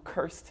one who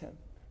cursed him.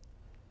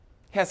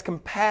 He has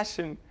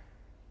compassion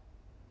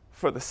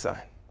for the son.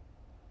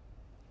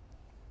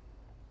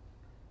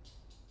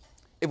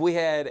 If we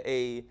had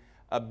a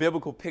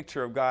biblical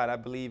picture of God, I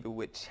believe it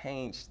would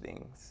change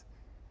things.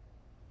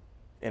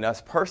 In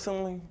us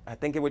personally, I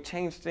think it would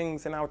change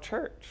things in our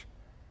church.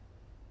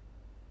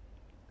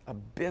 A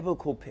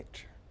biblical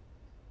picture.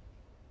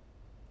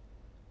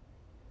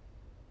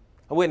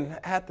 I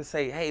wouldn't have to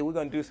say, hey, we're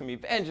going to do some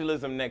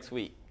evangelism next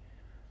week.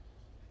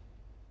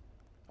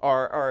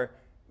 Or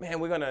man,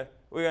 we're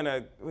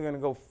gonna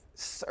go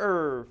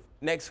serve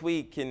next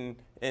week in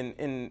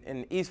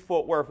East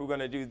Fort Worth. We're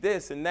gonna do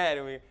this and that.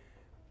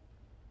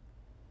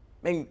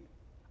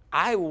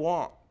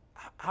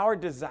 Our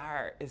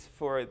desire is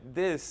for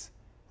this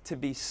to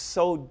be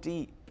so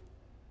deep,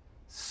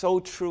 so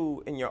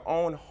true in your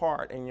own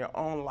heart, in your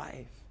own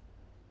life,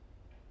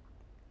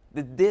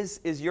 that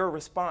this is your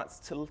response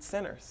to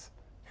sinners,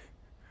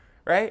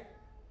 right?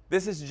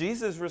 This is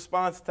Jesus'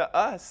 response to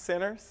us,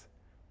 sinners.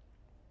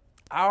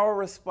 Our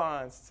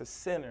response to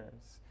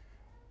sinners,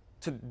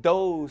 to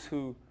those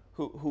who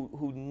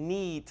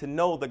need to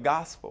know the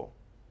gospel.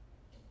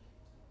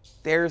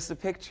 There's the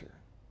picture.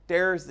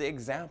 There's the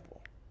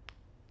example.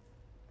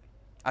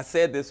 I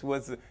said this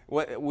was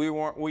what we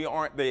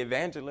aren't the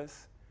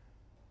evangelists.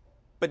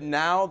 But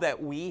now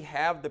that we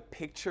have the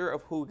picture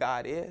of who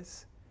God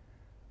is,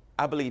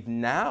 I believe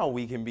now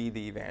we can be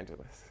the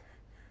evangelists.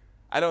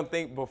 I don't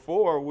think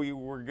before we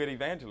were good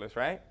evangelists,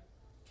 right?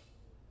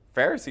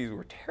 Pharisees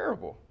were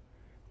terrible.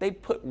 They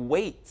put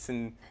weights,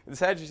 and the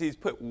Sadducees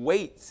put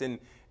weights and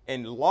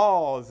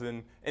laws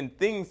and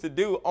things to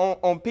do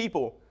on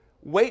people.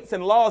 Weights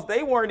and laws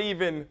they weren't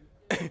even,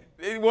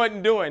 they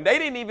wasn't doing. They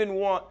didn't even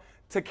want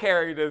to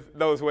carry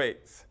those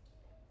weights.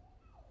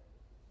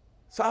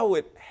 So I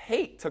would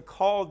hate to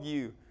call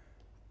you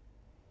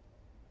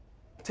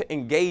to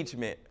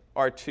engagement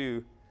or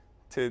to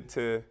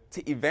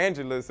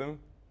evangelism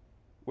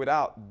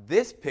without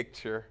this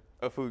picture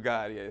of who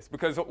God is.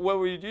 Because what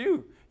would you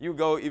do? You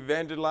go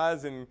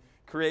evangelize and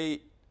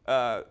create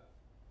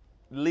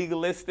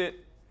legalistic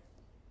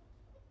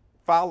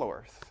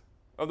followers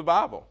of the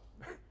Bible,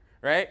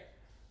 right?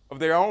 Of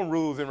their own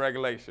rules and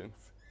regulations.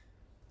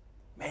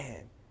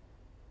 Man,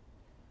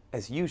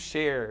 as you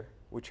share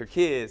with your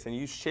kids and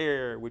you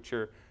share with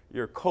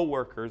your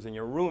coworkers and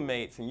your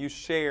roommates and you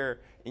share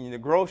in the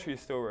grocery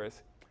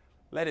stores,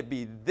 let it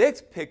be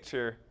this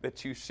picture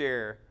that you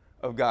share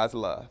of God's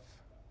love.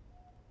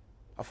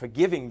 A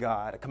forgiving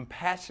God, a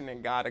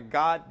compassionate God, a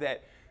God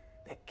that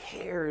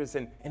cares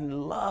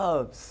and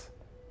loves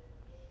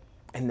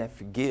and that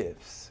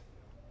forgives.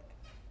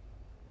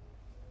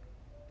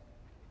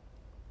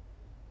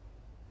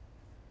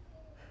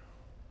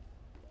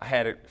 I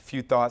had a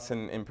few thoughts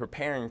in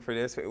preparing for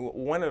this.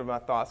 One of my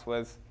thoughts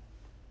was,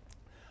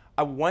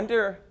 I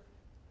wonder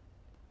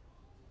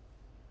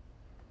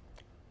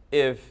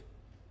if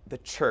the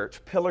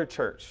church, Pillar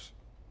Church,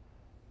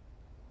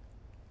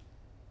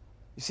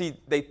 you see,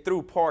 they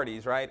threw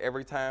parties, right?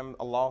 Every time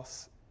a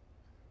lost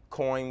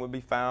coin would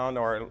be found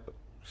or a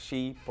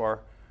sheep,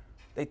 or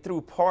they threw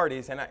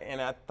parties. And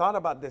I thought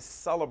about this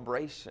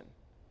celebration.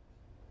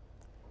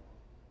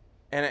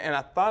 And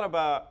I thought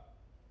about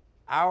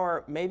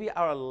maybe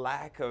our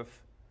lack of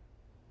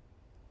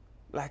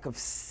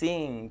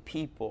seeing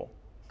people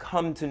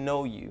come to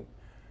know you,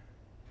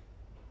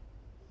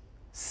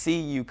 see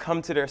you,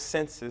 come to their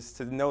senses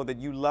to know that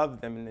you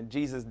love them and that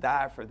Jesus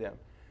died for them.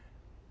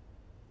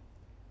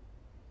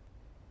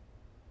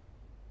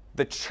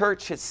 The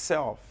church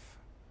itself,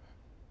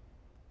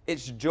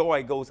 its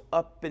joy goes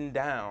up and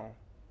down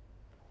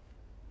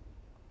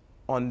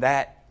on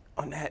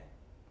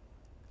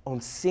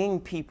seeing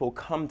people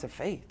come to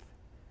faith.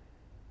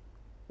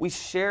 When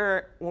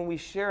we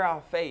share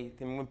our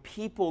faith and when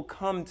people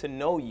come to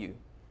know you,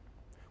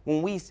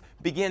 when we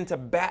begin to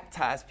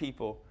baptize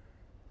people,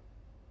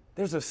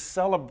 there's a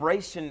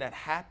celebration that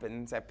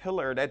happens at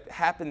Pillar, that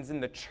happens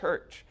in the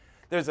church.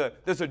 There's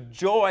a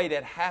joy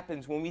that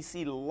happens when we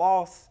see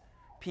lost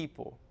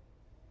people.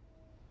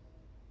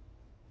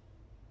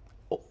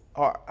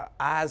 Our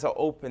eyes are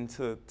open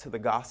to the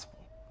gospel.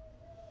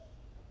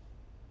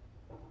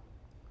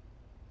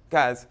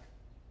 Guys,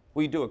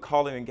 we do a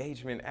call and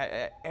engagement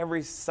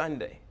every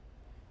Sunday.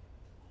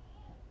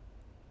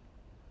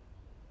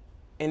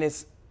 And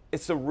it's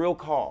a real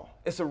call.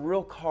 It's a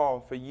real call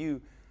for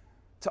you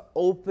to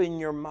open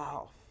your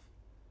mouth,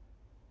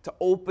 to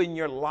open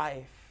your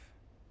life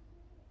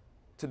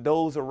to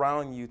those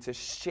around you, to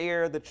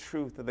share the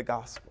truth of the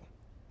gospel.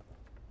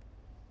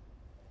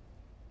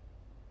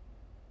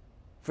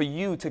 For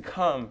you to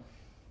come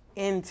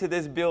into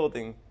this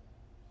building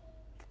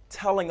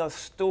telling us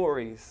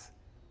stories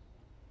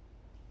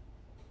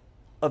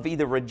of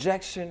either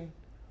rejection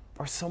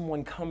or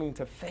someone coming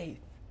to faith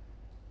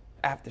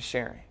after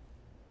sharing.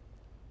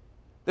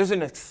 There's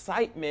an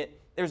excitement,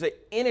 there's an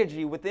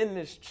energy within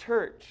this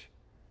church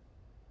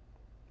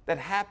that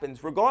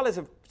happens regardless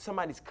of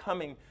somebody's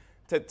coming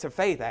to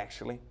faith,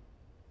 actually.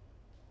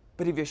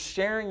 But if you're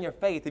sharing your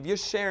faith, if you're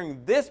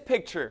sharing this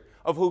picture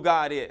of who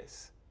God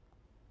is,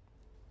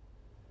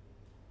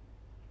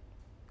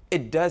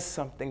 it does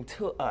something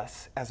to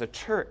us as a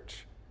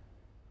church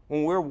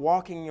when we're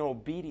walking in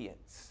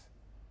obedience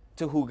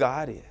to who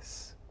God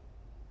is.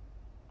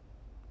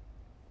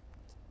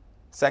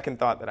 Second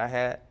thought that I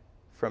had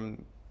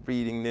from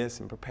reading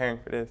this and preparing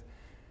for this,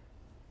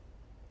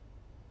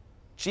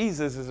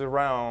 Jesus is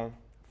around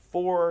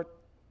 4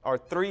 or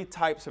 3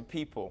 types of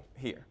people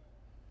here.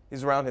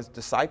 He's around his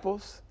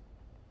disciples.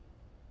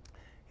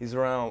 He's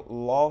around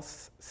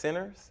lost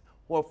sinners.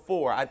 Well,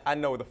 4. I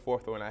know the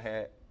 4th one I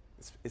had.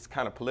 It's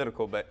kind of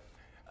political, but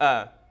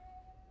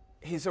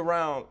he's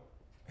around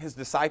his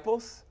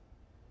disciples.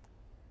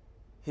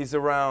 He's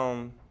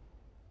around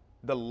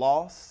the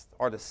lost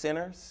or the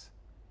sinners.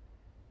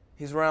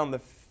 He's around the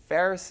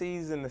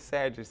Pharisees and the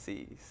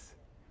Sadducees.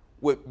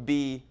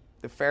 The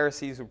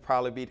Pharisees would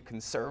probably be the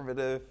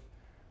conservative,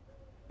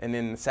 and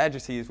then the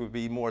Sadducees would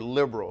be more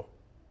liberal.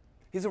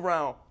 He's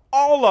around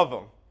all of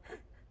them.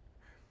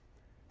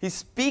 He's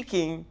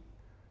speaking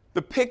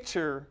the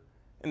picture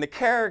and the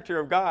character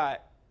of God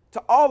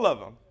to all of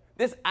them.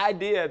 This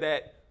idea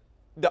that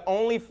the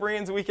only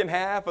friends we can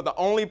have or the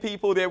only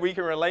people that we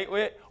can relate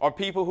with are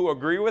people who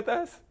agree with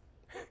us,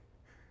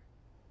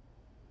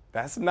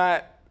 that's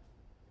not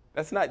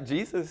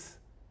Jesus'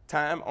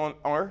 time on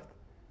earth.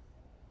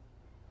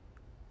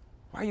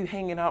 Why are you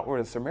hanging out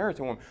with a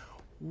Samaritan woman?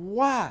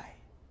 Why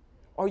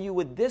are you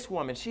with this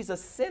woman? She's a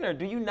sinner.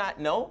 Do you not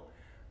know?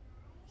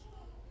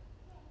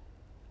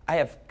 I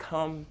have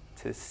come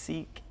to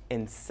seek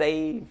and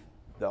save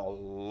the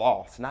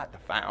lost, not the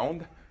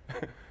found.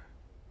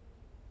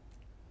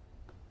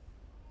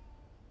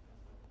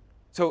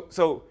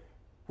 So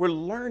we're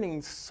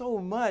learning so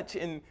much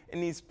in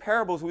these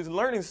parables. We're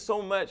learning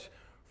so much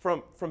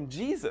from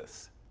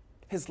Jesus,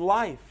 his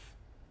life.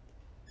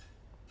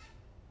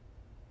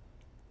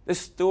 This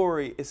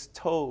story is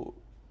told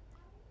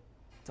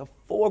to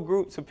 4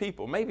 groups of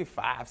people, maybe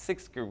 5,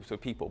 6 groups of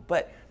people.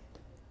 But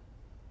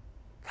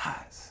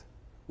guys,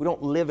 we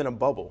don't live in a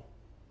bubble.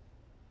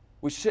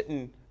 We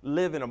shouldn't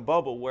live in a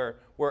bubble where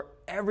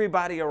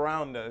everybody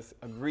around us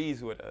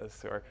agrees with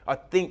us or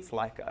thinks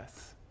like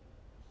us.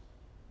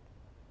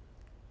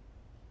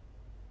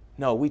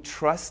 No, we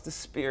trust the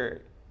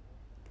Spirit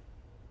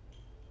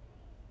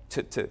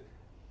to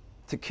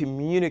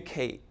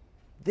communicate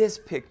this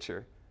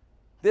picture,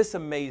 this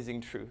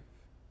amazing truth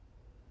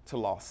to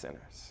lost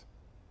sinners.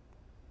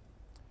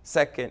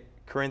 2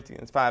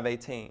 Corinthians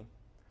 5:18.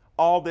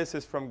 All this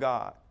is from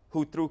God,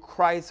 who through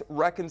Christ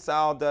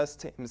reconciled us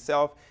to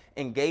himself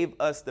and gave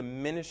us the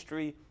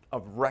ministry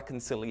of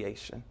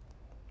reconciliation.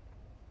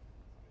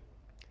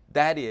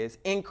 That is,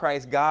 in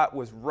Christ, God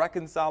was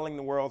reconciling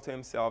the world to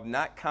himself,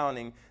 not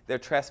counting their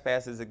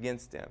trespasses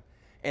against them,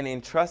 and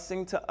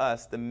entrusting to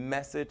us the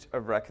message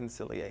of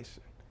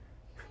reconciliation.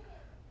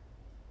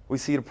 We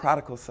see the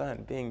prodigal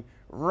son being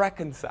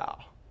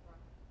reconciled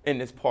in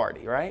this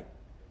party, right?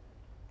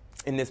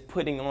 In this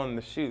putting on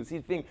the shoes.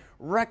 He's being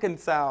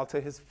reconciled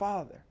to his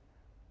father.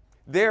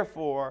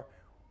 Therefore,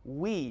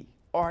 we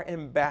are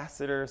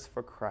ambassadors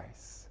for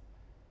Christ.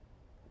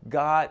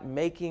 God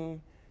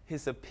making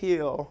his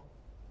appeal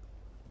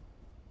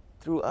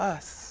through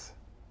us.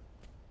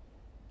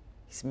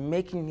 He's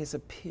making his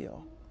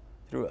appeal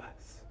through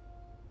us.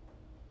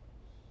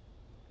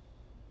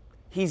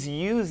 He's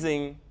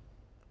using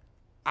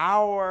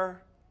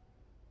our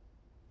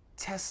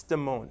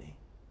testimony,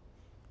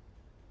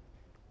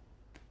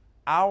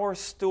 our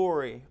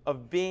story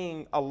of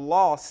being a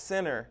lost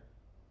sinner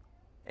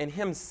and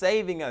him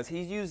saving us.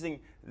 He's using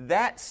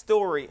that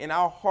story in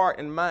our heart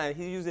and mind.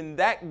 He's using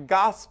that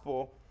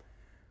gospel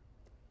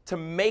to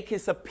make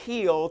his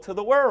appeal to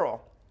the world.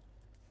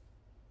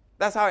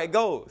 That's how it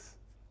goes.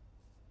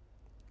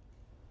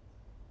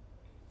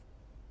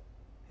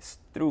 It's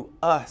through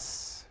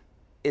us.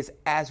 It's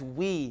as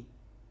we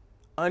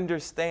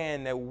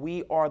understand that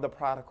we are the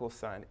prodigal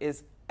son.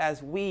 It's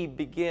as we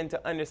begin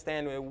to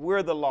understand that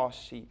we're the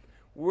lost sheep,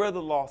 we're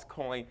the lost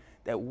coin,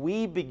 that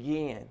we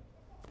begin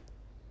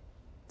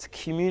to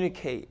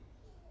communicate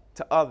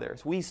to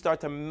others. We start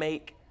to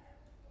make,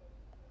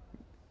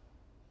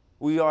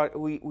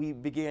 we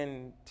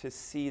begin to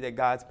see that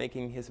God's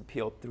making his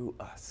appeal through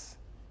us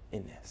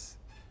in this.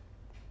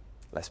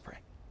 Let's pray.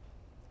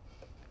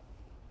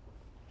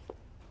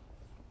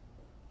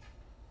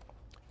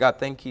 God,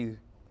 thank you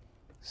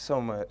so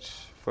much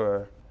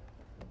for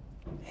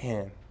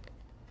him.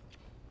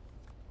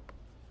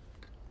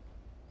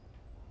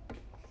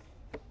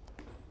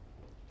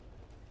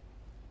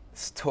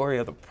 Story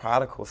of the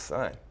prodigal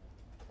son.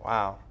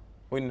 Wow.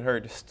 We've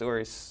heard the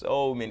story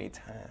so many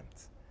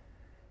times,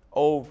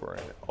 over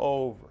and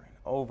over and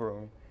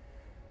over.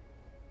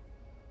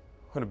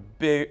 What a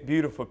big,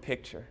 beautiful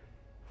picture.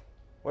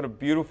 What a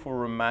beautiful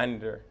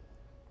reminder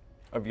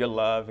of your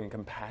love and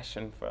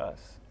compassion for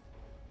us.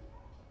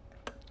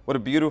 What a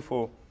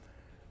beautiful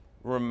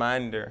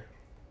reminder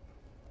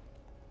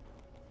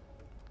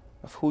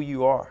of who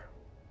you are.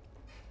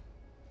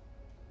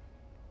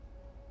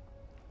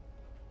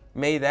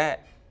 May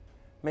that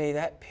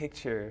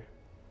picture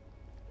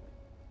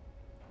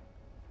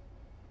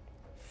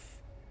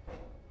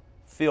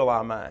fill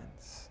our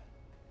minds.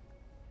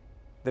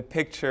 The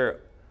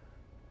picture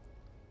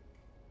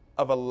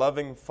of a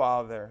loving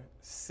Father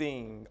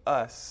seeing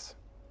us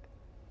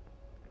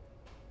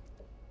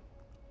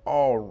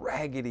all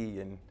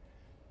raggedy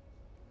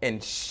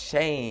and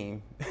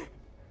shame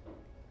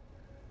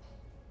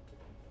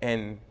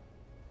and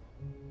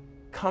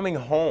coming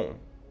home.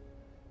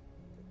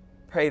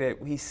 Pray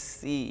that we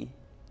see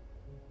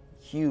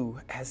you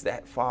as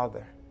that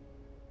Father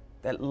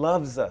that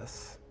loves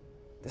us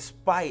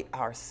despite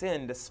our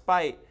sin,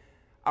 despite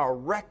our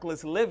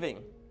reckless living,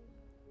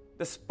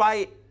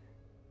 despite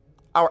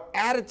our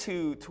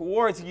attitude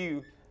towards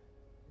you.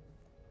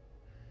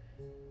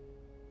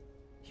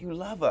 You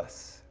love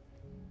us.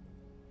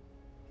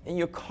 And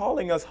you're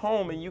calling us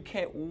home, and you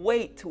can't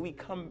wait till we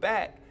come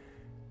back.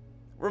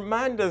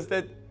 Remind us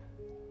that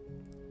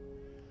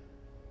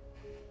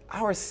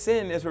our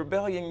sin is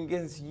rebellion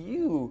against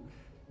you.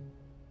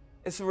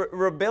 It's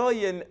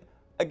rebellion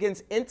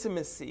against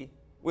intimacy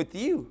with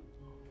you.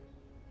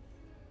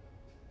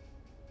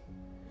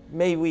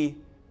 May we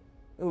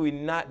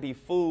not be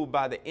fooled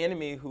by the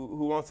enemy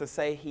who wants to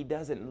say he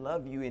doesn't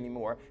love you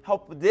anymore.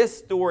 Help this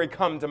story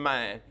come to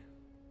mind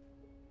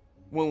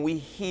when we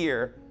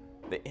hear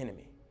the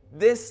enemy.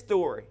 This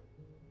story,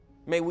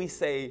 may we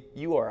say,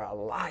 you are a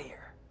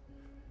liar.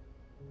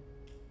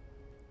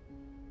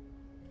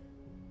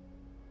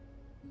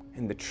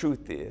 And the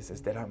truth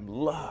is that I'm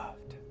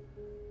loved.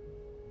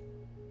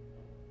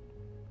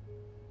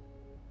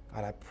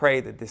 God, I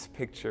pray that this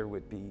picture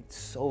would be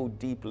so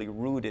deeply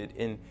rooted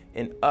in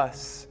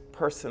us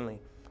personally,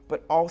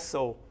 but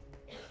also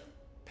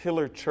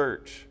Pillar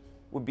Church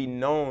would be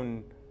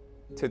known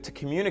to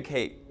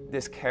communicate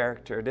this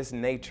character, this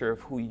nature of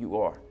who you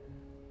are.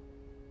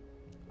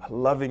 A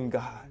loving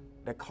God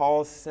that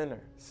calls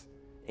sinners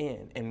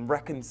in and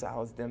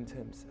reconciles them to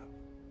himself.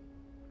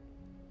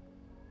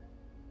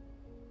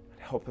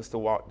 Help us to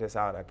walk this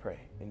out, I pray,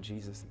 in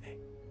Jesus' name.